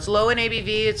 It's low in ABV.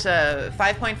 It's a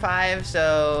 5.5,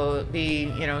 so be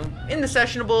in the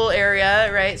sessionable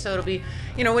area, right? So it'll be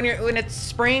when it's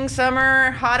spring,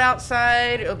 summer, hot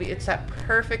outside. It's that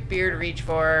perfect beer to reach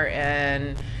for,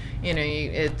 and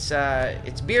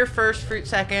it's beer first, fruit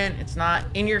second. It's not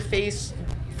in your face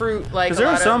fruit like. Because there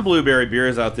are some blueberry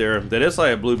beers out there that is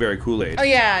like a blueberry Kool-Aid. Oh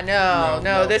yeah,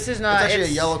 no, this is not. It's actually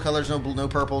a yellow color. There's no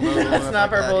purple. No, it's not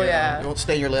purple. That, yeah, it won't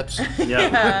stain your lips.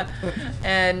 Yeah.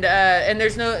 And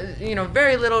there's no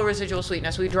very little residual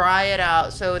sweetness. We dry it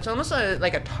out, so it's almost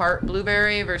like a tart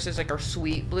blueberry versus like our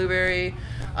sweet blueberry.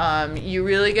 You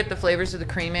really get the flavors of the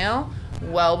cream ale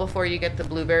well before you get the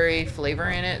blueberry flavor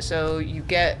in it. So you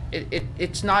get it.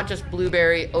 It's not just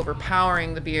blueberry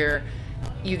overpowering the beer.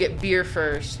 You get beer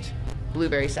first,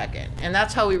 blueberry second. And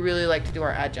that's how we really like to do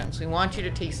our adjuncts. We want you to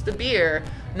taste the beer,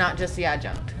 not just the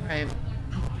adjunct, right?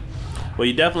 Well,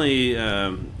 you definitely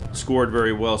scored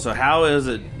very well. So how is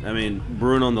it,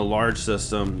 brewing on the large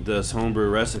system, this homebrew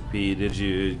recipe, did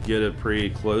you get it pretty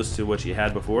close to what you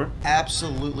had before?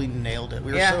 Absolutely nailed it.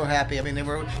 We were so happy.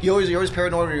 You're always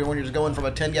paranoid when you're just going from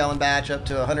a 10-gallon batch up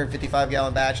to a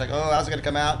 155-gallon batch. Like, oh, how's it going to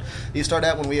come out? You start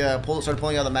out when we started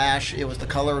pulling out the mash, it was the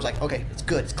color was like, okay, it's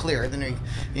good, it's clear. And then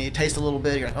you taste a little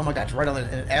bit, you're like, oh my gosh, right on there.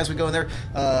 And as we go in there,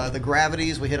 the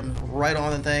gravities, we hit them right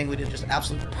on the thing. We did just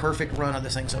absolute perfect run on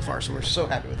this thing so far. So we're so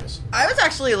happy with this. I was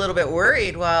actually a little bit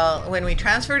worried when we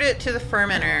transferred it to the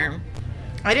fermenter.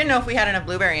 I didn't know if we had enough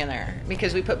blueberry in there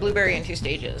because we put blueberry in 2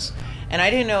 stages. And I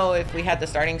didn't know if we had the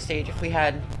starting stage, if we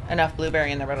had enough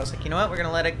blueberry in there. But I was like, you know what, we're going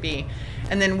to let it be.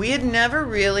 And then we had never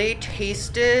really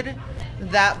tasted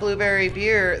that blueberry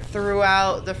beer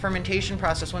throughout the fermentation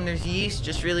process when there's yeast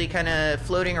just really kind of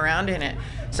floating around in it.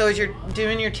 So as you're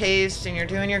doing your taste and you're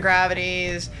doing your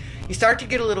gravities, you start to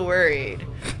get a little worried.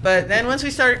 But then once we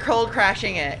started cold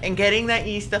crashing it and getting that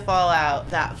yeast to fall out,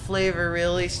 that flavor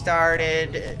really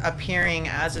started appearing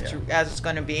as it's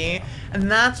going to be.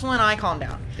 And that's when I calmed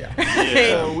down.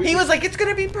 He was like, "It's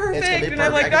gonna be perfect," and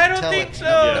I'm like, "I don't think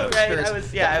so."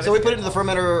 Right? So we put it into the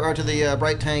fermenter or to the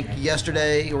bright tank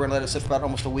yesterday. We're gonna let it sit for about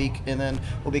almost a week, and then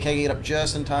we'll be kegging it up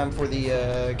just in time for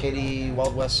the Katy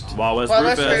Wild West Brew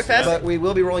Fest. But we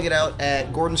will be rolling it out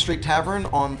at Gordon Street Tavern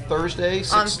on Thursday,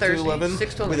 6 to 11,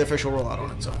 with the official rollout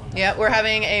on it. So yeah, we're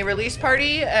having a release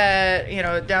party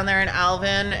down there in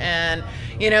Alvin, and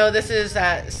this is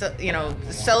that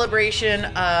celebration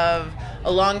of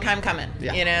a long time coming.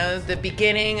 The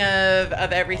beginning of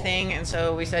everything, and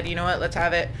so we said, you know what, let's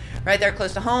have it right there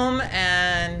close to home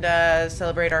and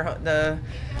celebrate the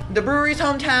brewery's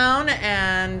hometown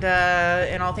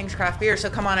and all things craft beer. So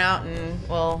come on out and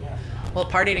we'll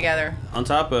party together. On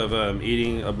top of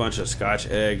eating a bunch of Scotch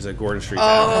eggs at Gordon Street.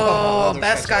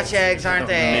 Best Scotch eggs, aren't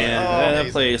they? Man,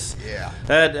 that place. Yeah.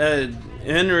 That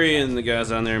Henry and the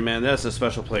guys on there, man, that's a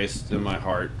special place in my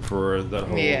heart for the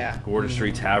whole Gordon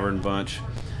Street Tavern bunch.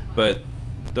 But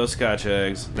those Scotch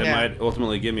eggs, they might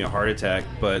ultimately give me a heart attack,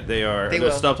 but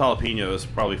the stuffed jalapenos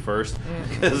probably first.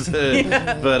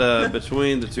 But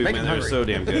between the two, man, they're so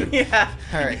damn good.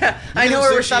 All right. Yeah. I know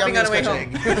where we're stopping on the way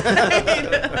home.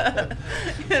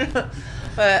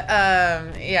 But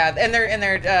and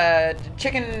their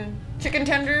chicken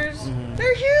tenders,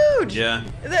 they're huge. Yeah.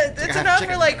 It's enough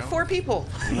for like 4 people.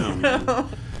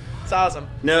 It's awesome.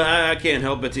 No, I can't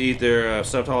help but to eat their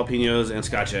stuffed jalapenos and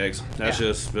Scotch eggs. That's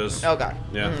just oh god.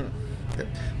 Yeah. Okay.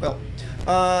 Well,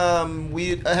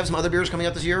 we have some other beers coming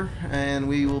out this year, and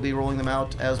we will be rolling them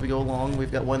out as we go along.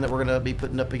 We've got one that we're going to be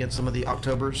putting up against some of the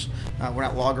Octobers. We're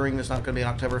not lagering. It's not going to be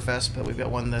an Oktoberfest, but we've got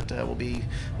one that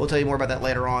we'll tell you more about that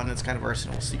later on. It's kind of our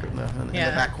secret in the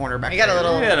back corner. We got a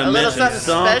little something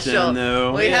special.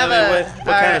 Though. We have what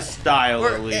kind of style,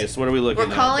 at least? What are we looking at?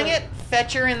 We're calling it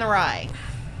Fetcher in the Rye.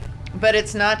 But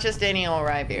it's not just any old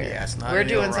rye beer. Yeah, it's not. We're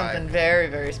doing something very,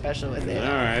 very special with it.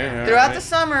 All right. Throughout the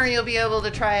summer, you'll be able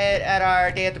to try it at our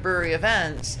Day at the Brewery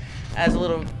events as a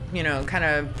little, kind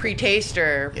of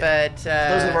pre-taster. Yeah. But those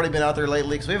that have already been out there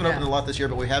lately, because we haven't opened a lot this year,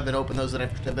 but we have been open. Those that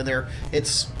have been there,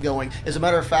 it's going. As a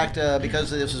matter of fact,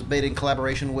 because this was made in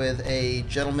collaboration with a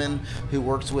gentleman who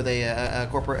works with a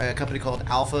company called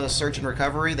Alpha Search and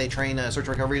Recovery. They train search and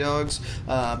recovery dogs.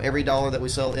 Every $1 that we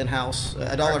sell in-house,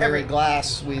 $1 for every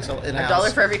glass we sell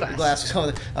in-house. $1 for every glass.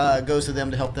 Goes to them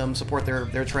to help them support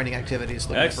their training activities,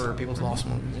 looking for people's lost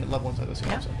loved ones. So.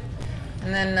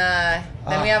 And then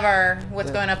we have our what's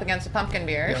going up against the pumpkin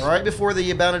beers. Yeah, right before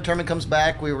the Bounded Tournament comes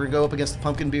back, we were going to go up against the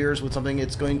pumpkin beers with something.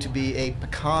 It's going to be a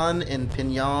pecan and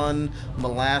piñon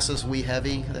molasses wee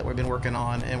heavy that we've been working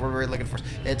on, and we're really looking for.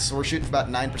 We're shooting for about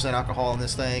 9% alcohol in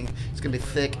this thing. It's going to be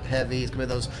thick, heavy. It's going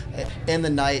to be those in the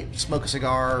night, smoke a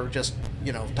cigar, just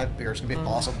type of beer. It's going to be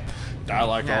awesome. I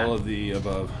like all of the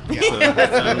above.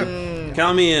 So,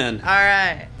 count me in. All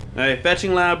right.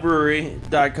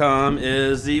 FetchingLabBrewery.com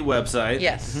is the website.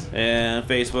 Yes. And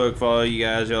Facebook, follow you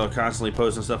guys. Y'all are constantly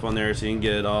posting stuff on there so you can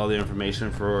get all the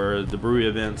information for the brewery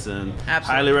events. And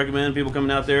highly recommend people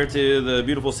coming out there to the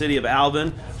beautiful city of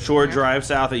Alvin, short drive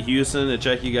south of Houston, to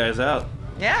check you guys out.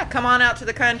 Yeah, come on out to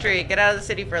the country. Get out of the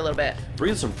city for a little bit.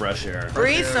 Breathe some fresh air.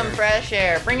 Breathe some fresh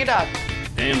air. Bring your dog.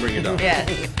 And bring your dog.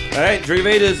 Yes. All right, Drink of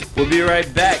Ages. We'll be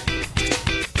right back.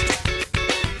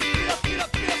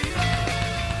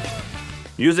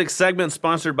 Music segment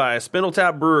sponsored by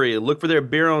Spindletap Brewery. Look for their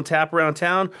beer on tap around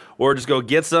town, or just go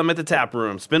get some at the tap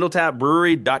room.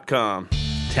 SpindletapBrewery.com.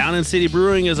 Town and City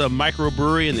Brewing is a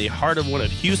microbrewery in the heart of one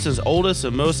of Houston's oldest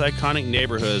and most iconic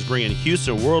neighborhoods, bringing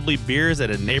Houston worldly beers at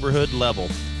a neighborhood level.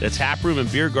 The tap room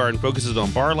and beer garden focuses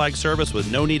on bar-like service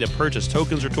with no need to purchase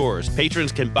tokens or tours.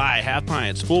 Patrons can buy half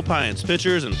pints, full pints,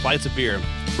 pitchers, and flights of beer.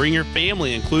 Bring your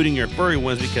family, including your furry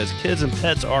ones, because kids and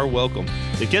pets are welcome.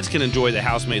 The kids can enjoy the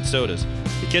house-made sodas.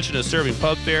 The kitchen is serving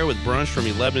pub fare with brunch from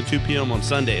 11 to 2 p.m. on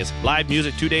Sundays. Live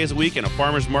music 2 days a week and a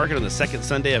farmer's market on the second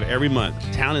Sunday of every month.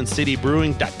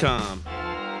 TownandCityBrewing.com.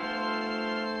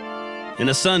 In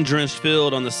a sun-drenched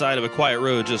field on the side of a quiet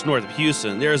road just north of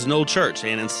Houston, there is an old church,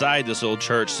 and inside this old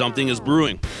church, something is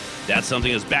brewing. That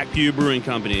something is Back Pew Brewing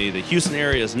Company, the Houston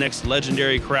area's next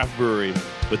legendary craft brewery.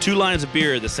 With 2 lines of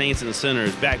beer, the Saints and the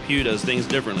Sinners, Back Pew does things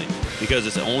differently, because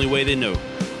it's the only way they know.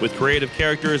 With creative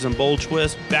characters and bold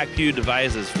twists, Back Pew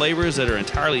devises flavors that are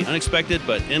entirely unexpected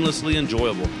but endlessly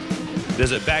enjoyable.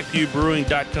 Visit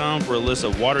BackPewBrewing.com for a list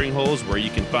of watering holes where you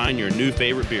can find your new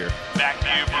favorite beer. Back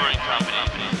Pew Brewing Company.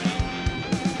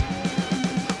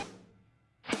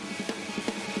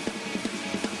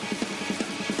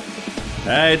 All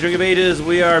right, Drink of Ages,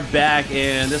 we are back,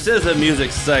 and this is a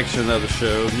music section of the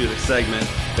show, music segment,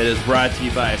 that is brought to you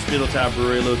by Spindletap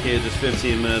Brewery, located just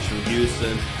 15 minutes from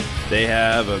Houston. They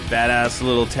have a badass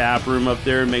little tap room up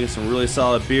there making some really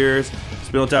solid beers.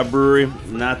 Spindle Tap Brewery,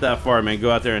 not that far, man.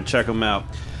 Go out there and check them out.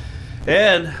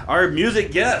 And our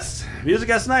music guest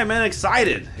tonight, man.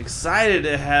 Excited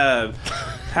to have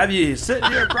you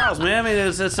sitting here across, man. I mean,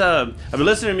 it's I've been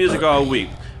listening to music all week.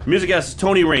 Music guest is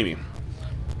Tony Ramey.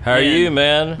 How are you,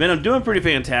 man? Man, I'm doing pretty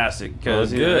fantastic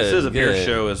because this is a beer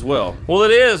show as well. Well,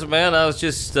 it is, man. I was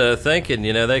just thinking,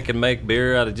 they can make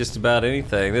beer out of just about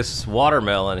anything. This is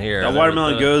watermelon here. That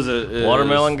watermelon goza.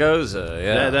 Watermelon goza,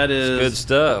 yeah. That is good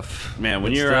stuff. Man,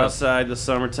 when you're outside the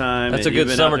summertime. That's a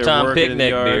good summertime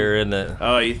picnic beer, isn't it?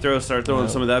 Oh, you start throwing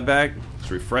some of that back.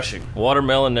 It's refreshing.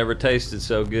 Watermelon never tasted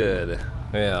so good.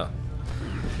 Yeah.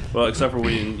 Well, except for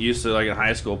when you used to, like in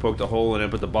high school, poke the hole in it,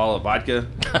 put the bottle of vodka,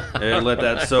 and let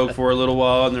that soak for a little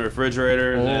while in the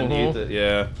refrigerator, and then eat it.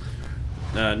 Yeah.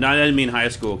 No, I didn't mean high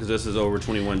school because this is over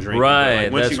 21 drinking. Right.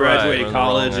 Like once you graduated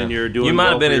college and you're doing, you might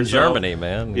have been in yourself, Germany,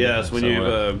 man. Yes, when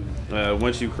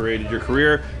once you created your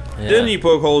career. Yeah. Then you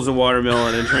poke holes in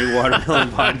watermelon and drink watermelon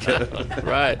vodka.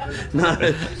 Right.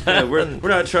 We're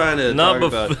not trying to talk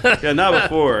about. Yeah, not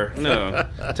before. No.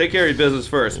 Take care of your business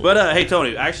first. But hey,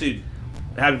 Tony, actually,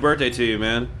 happy birthday to you,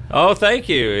 man. Oh, thank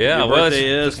you. Yeah, your birthday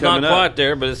is not up. quite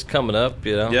there, but it's coming up.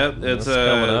 Yep, it's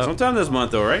coming up. Sometime this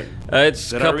month, though, right?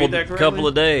 It's a couple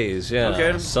of days. Yeah.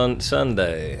 Okay.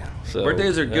 Sunday. So,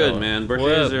 birthdays are good, man.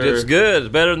 Birthdays are. It's good.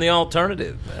 It's better than the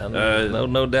alternative,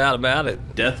 man. No doubt about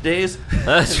it. Death days.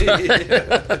 That's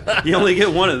right. You only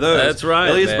get one of those. That's right.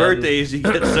 At least man. Birthdays, you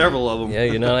get several of them. Yeah,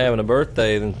 you're not having a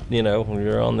birthday, then when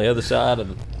you're on the other side of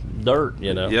the dirt.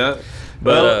 Yeah.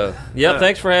 But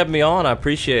thanks for having me on. I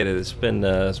appreciate it. It's been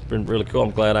really cool.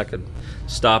 I'm glad I could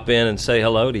stop in and say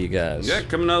hello to you guys. Yeah,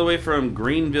 coming all the way from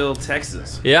Greenville,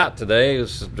 Texas. Yeah, today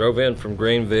drove in from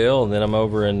Greenville, and then I'm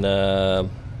over in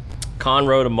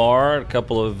Conroe tomorrow. A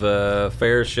couple of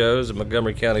fair shows at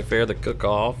Montgomery County Fair, the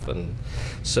cook-off, and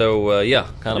so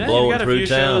kind of blowing through town. You got a few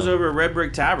shows over at Red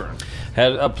Brick Tavern.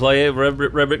 Had a play at Red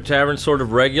Brick Tavern, sort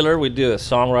of regular. We do a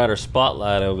songwriter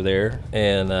spotlight over there,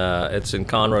 and it's in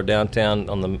Conroe downtown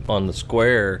on the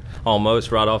square,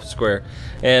 almost right off the square.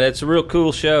 And it's a real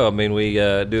cool show. I mean, we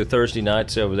do Thursday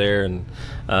nights over there, and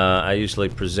I usually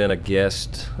present a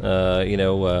guest, a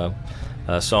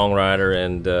songwriter,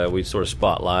 and we sort of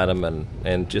spotlight them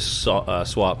and just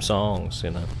swap songs,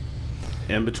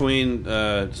 And between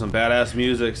some badass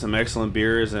music, some excellent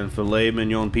beers, and filet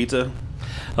mignon pizza.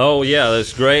 Oh yeah,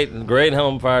 there's great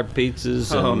home-fired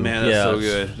pizzas. Oh man, that's so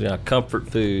good. Yeah, comfort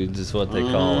foods is what they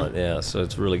call it. Yeah, so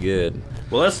it's really good.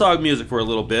 Well, let's talk music for a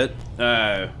little bit,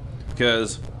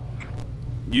 because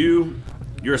you're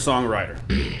a songwriter.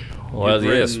 Well,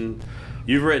 yes.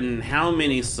 You've written how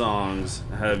many songs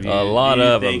have you? A lot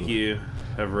of them. You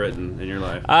have written in your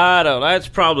life? I don't know. It's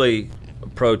probably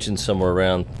approaching somewhere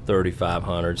around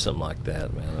 3,500, something like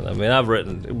that, man. I mean, I've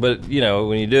written, but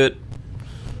when you do it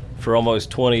for almost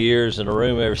 20 years in a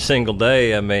room every single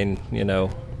day, I mean,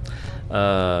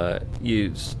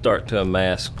 you start to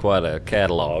amass quite a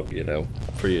catalog,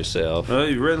 for yourself. Well,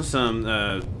 you've written some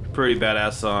pretty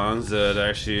badass songs that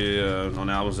actually on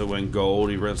albums that went gold.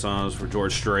 You've written songs for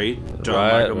George Strait,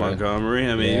 John Montgomery.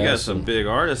 I mean, you got some big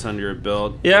artists under your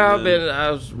belt. Yeah, I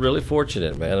was really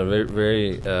fortunate, man. I'm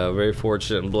very, very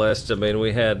fortunate and blessed. I mean,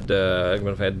 we had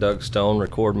I've had Doug Stone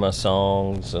record my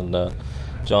songs, and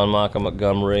John Michael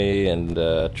Montgomery, and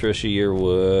Trisha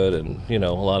Yearwood, and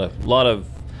a lot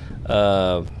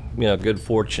of good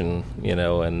fortune,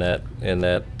 in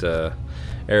that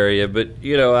area. But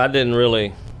I didn't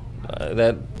really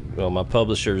my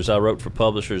publishers. I wrote for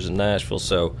publishers in Nashville,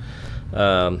 so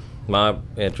my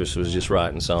interest was just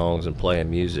writing songs and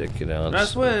playing music.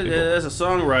 That's what as a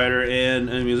songwriter and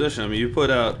a musician. I mean, you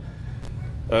put out.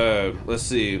 Let's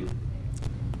see.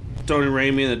 Tony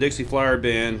Ramey and the Dixie Flyer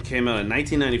Band came out in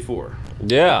 1994.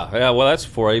 Yeah. Well, that's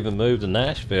before I even moved to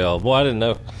Nashville. Boy, I didn't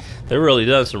know. They really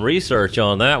done some research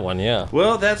on that one. Yeah.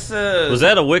 Well, that's was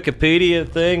that a Wikipedia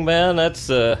thing, man? That's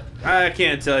I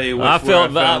can't tell you. When I saw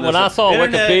a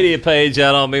Wikipedia page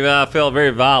out on me, man, I felt very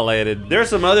violated. There's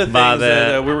some other things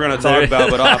that we were going to talk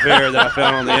about, but off air that I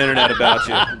found on the internet about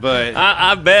you. But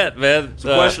I bet, man,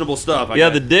 some questionable stuff.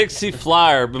 The Dixie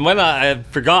Flyer. But when I had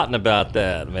forgotten about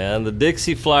that, man, the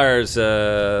Dixie Flyers.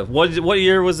 What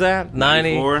year was that?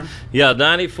 94. Yeah,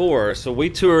 94. So we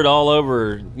toured all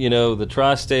over, the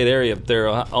tri-state area up there,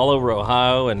 all over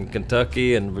Ohio and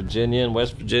Kentucky and Virginia and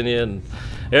West Virginia and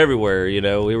everywhere.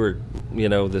 We were, we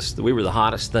were the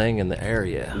hottest thing in the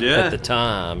area at the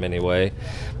time, anyway.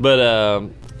 But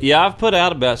I've put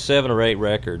out about 7 or 8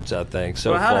 records, I think,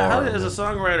 so far. How as a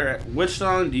songwriter, which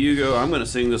song do you go? I'm going to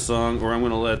sing this song, or I'm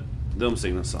going to let them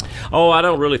sing the song? Oh, I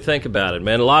don't really think about it,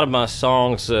 man. A lot of my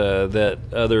songs that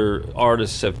other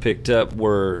artists have picked up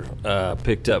were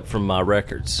picked up from my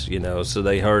records, you know, so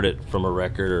they heard it from a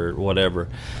record or whatever.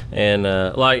 And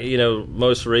like, you know,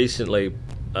 most recently,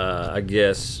 I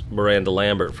guess Miranda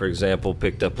Lambert, for example,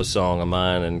 picked up a song of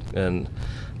mine and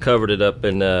covered it up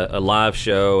in a live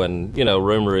show. And, you know,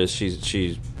 rumor is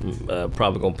she's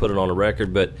probably going to put it on a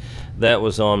record, but that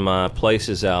was on my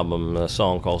Places album. A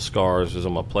song called Scars was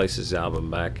on my Places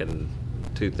album back in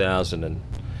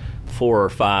 2004 or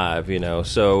 5, you know.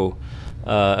 So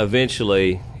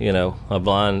eventually, you know, a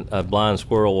blind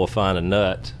squirrel will find a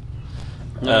nut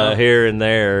here and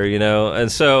there, you know.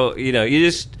 And so, you know, you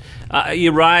just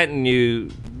you write and you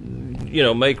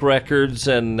know, make records,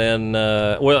 and then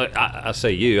well, I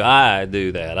say I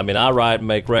do that. I mean, I write and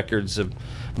make records the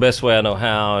best way I know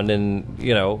how, and then,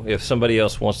 you know, if somebody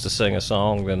else wants to sing a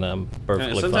song, then I'm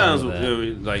perfectly sometimes, fine with that.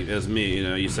 you know, like as me, you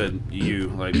know, you said you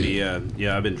like me.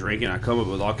 Yeah, I've been drinking. I come up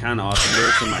with all kind of awesome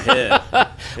lyrics in my head.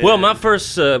 Well, my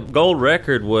first gold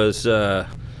record was,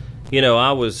 you know,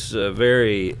 I was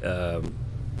very.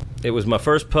 It was my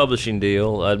first publishing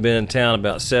deal. I'd been in town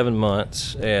about 7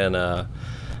 months, and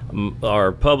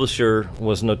our publisher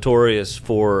was notorious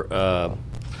for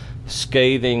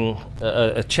scathing,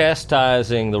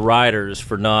 chastising the writers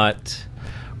for not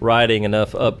writing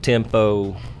enough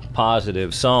up-tempo,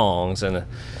 positive songs. And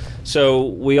so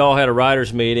we all had a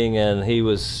writers' meeting, and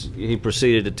he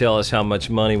proceeded to tell us how much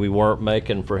money we weren't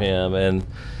making for him. And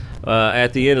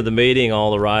at the end of the meeting,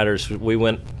 all the writers, we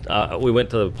went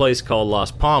to a place called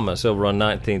Las Palmas over on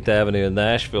 19th Avenue in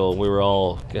Nashville. We were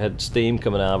all had steam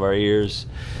coming out of our ears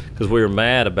because we were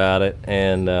mad about it.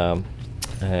 And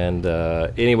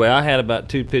anyway, I had about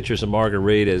 2 pitchers of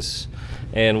margaritas,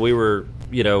 and we were,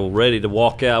 you know, ready to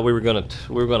walk out. We were gonna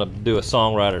do a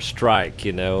songwriter strike,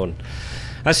 you know. And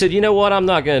I said, you know what? I'm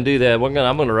not gonna do that. I'm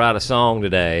gonna write a song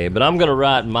today, but I'm gonna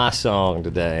write my song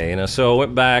today. You know. So I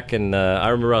went back, and I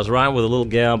remember I was writing with a little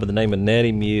gal by the name of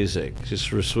Nettie Music,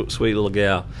 just a sweet little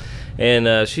gal.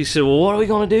 And she said, well, what are we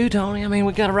going to do, Tony? I mean,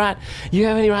 we got to write. You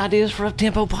have any ideas for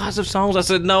up-tempo positive songs? I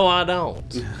said, no, I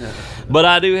don't. But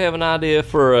I do have an idea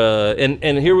for, and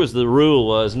here was the rule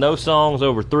was no songs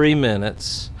over 3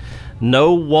 minutes,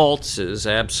 no waltzes,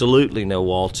 absolutely no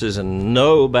waltzes, and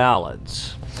no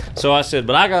ballads. So I said,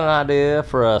 but I got an idea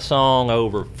for a song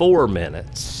over 4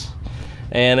 minutes,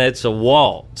 and it's a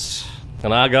waltz.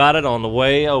 And I got it on the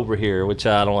way over here, which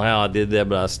I don't know how I did that,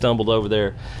 but I stumbled over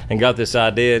there and got this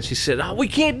idea. And she said, oh, we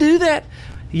can't do that.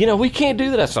 You know, we can't do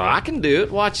that. I said, I can do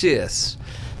it. Watch this.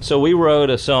 So we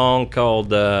wrote a song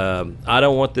called I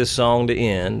Don't Want This Song to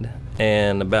End.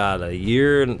 And about a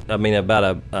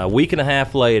week and a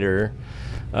half later,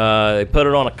 they put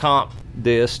it on a comp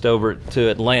disc over to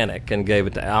Atlantic and gave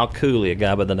it to Al Cooley, a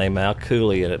guy by the name of Al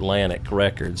Cooley at Atlantic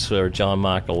Records, where John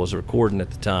Michael was recording at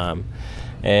the time.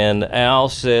 And Al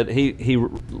said he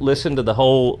listened to the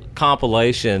whole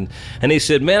compilation, and he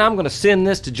said, man, I'm going to send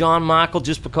this to John Michael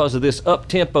just because of this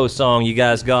up-tempo song you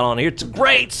guys got on here. It's a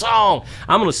great song.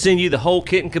 I'm going to send you the whole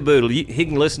kit and caboodle. He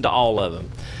can listen to all of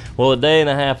them. Well, a day and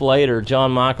a half later,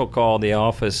 John Michael called the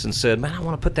office and said, man, I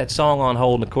want to put that song on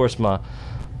hold. And, of course, my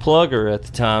plugger at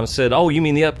the time said, oh, you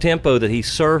mean the up-tempo that he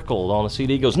circled on the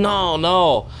CD? He goes,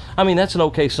 no. I mean, that's an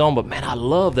okay song, but, man, I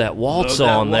love that waltz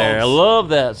on there. I love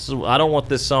that. So I don't want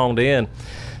this song to end.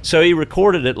 So he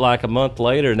recorded it like a month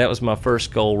later, and that was my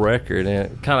first gold record.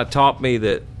 And it kind of taught me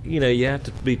that, you know, you have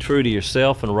to be true to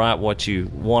yourself and write what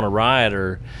you want to write,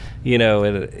 or, you know,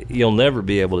 and you'll never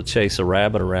be able to chase a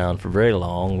rabbit around for very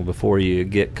long before you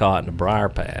get caught in a briar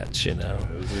patch, you know.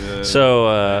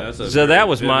 So that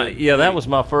was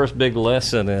my first big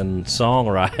lesson in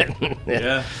songwriting.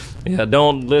 Yeah,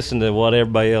 don't listen to what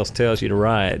everybody else tells you to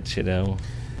write, you know.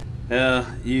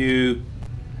 You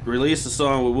released a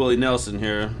song with Willie Nelson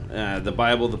here, The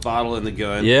Bible, the Bottle, and the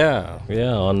Gun. Yeah,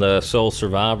 on the Soul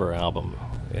Survivor album.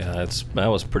 Yeah, that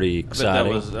was pretty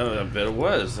exciting. I bet it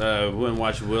was. We went and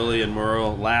watched Willie and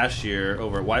Merle last year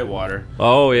over at Whitewater.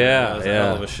 Oh, yeah. That was a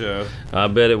hell of a show. I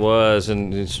bet it was,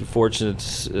 and it's fortunate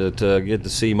to get to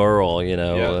see Merle, you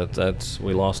know. Yeah.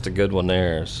 We lost a good one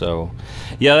there. So,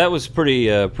 yeah, that was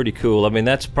pretty cool. I mean,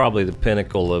 that's probably the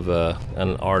pinnacle of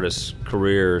an artist's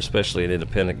career, especially an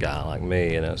independent guy like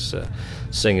me, you know,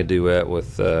 sing a duet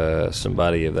with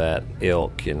somebody of that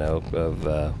ilk, you know,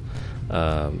 of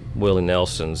Willie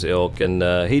Nelson's ilk.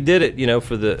 And he did it, you know,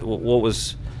 for what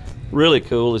was really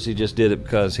cool is he just did it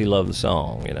because he loved the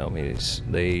song, you know. I mean,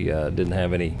 they didn't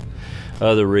have any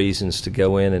other reasons to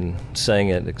go in and sing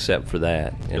it except for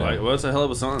that. Well, it's a hell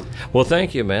of a song. Well,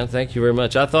 thank you, man. Thank you very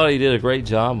much. I thought he did a great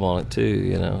job on it too.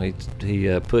 You know, he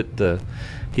put the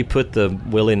he put the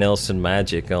Willie Nelson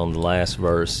magic on the last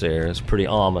verse there. It's pretty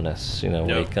ominous, when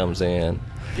he comes in.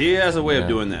 He has a way of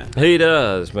doing that. He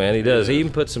does, man. He does. He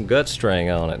even put some gut string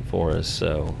on it for us.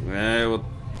 So, well,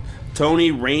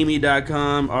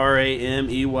 TonyRamey.com,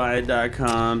 RAMEY.com.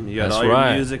 You got That's all your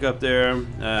right. music up there.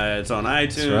 It's on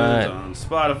iTunes, right. on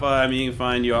Spotify. I mean, you can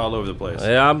find you all over the place.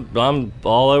 Yeah, I'm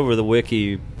all over the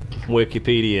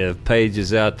Wikipedia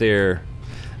pages out there.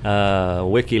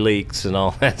 WikiLeaks and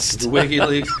all that stuff.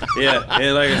 WikiLeaks, yeah.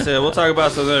 And like I said, we'll talk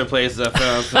about some other places I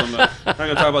found some. I'm not going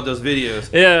to talk about those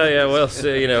videos. Yeah. Well,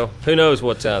 who knows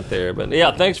what's out there? But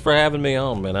yeah, thanks for having me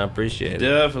on, man. I appreciate it.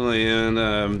 Definitely,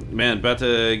 and man, about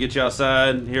to get you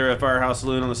outside here at Firehouse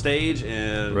Saloon on the stage,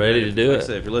 and ready to do like it. I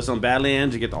said, if you're listening on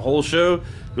Badlands, you get the whole show. If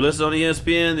you're listening on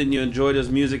ESPN, then you enjoyed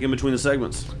his music in between the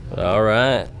segments. All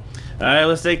right. All right,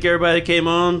 let's thank everybody that came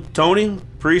on. Tony,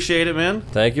 appreciate it, man.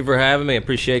 Thank you for having me.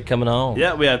 Appreciate coming on.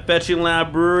 Yeah, we have Fetching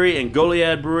Loud Brewery and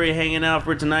Goliad Brewery hanging out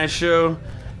for tonight's show.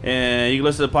 And you can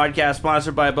listen to the podcast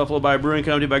sponsored by Buffalo Bay Brewing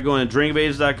Company by going to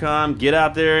drinkofages.com. Get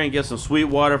out there and get some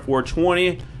Sweetwater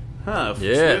 420.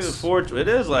 Yes. It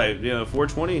is like,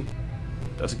 420.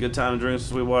 That's a good time to drink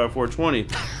some Sweetwater 420.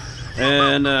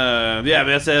 And, yeah,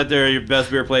 that's out there, your best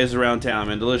beer places around town,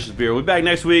 man. Delicious beer. We'll be back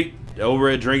next week over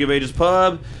at Drink of Ages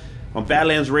Pub on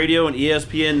Badlands Radio and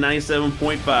ESPN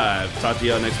 97.5. Talk to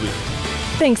y'all next week.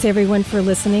 Thanks, everyone, for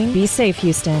listening. Be safe,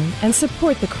 Houston, and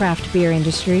support the craft beer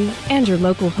industry and your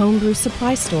local homebrew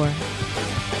supply store.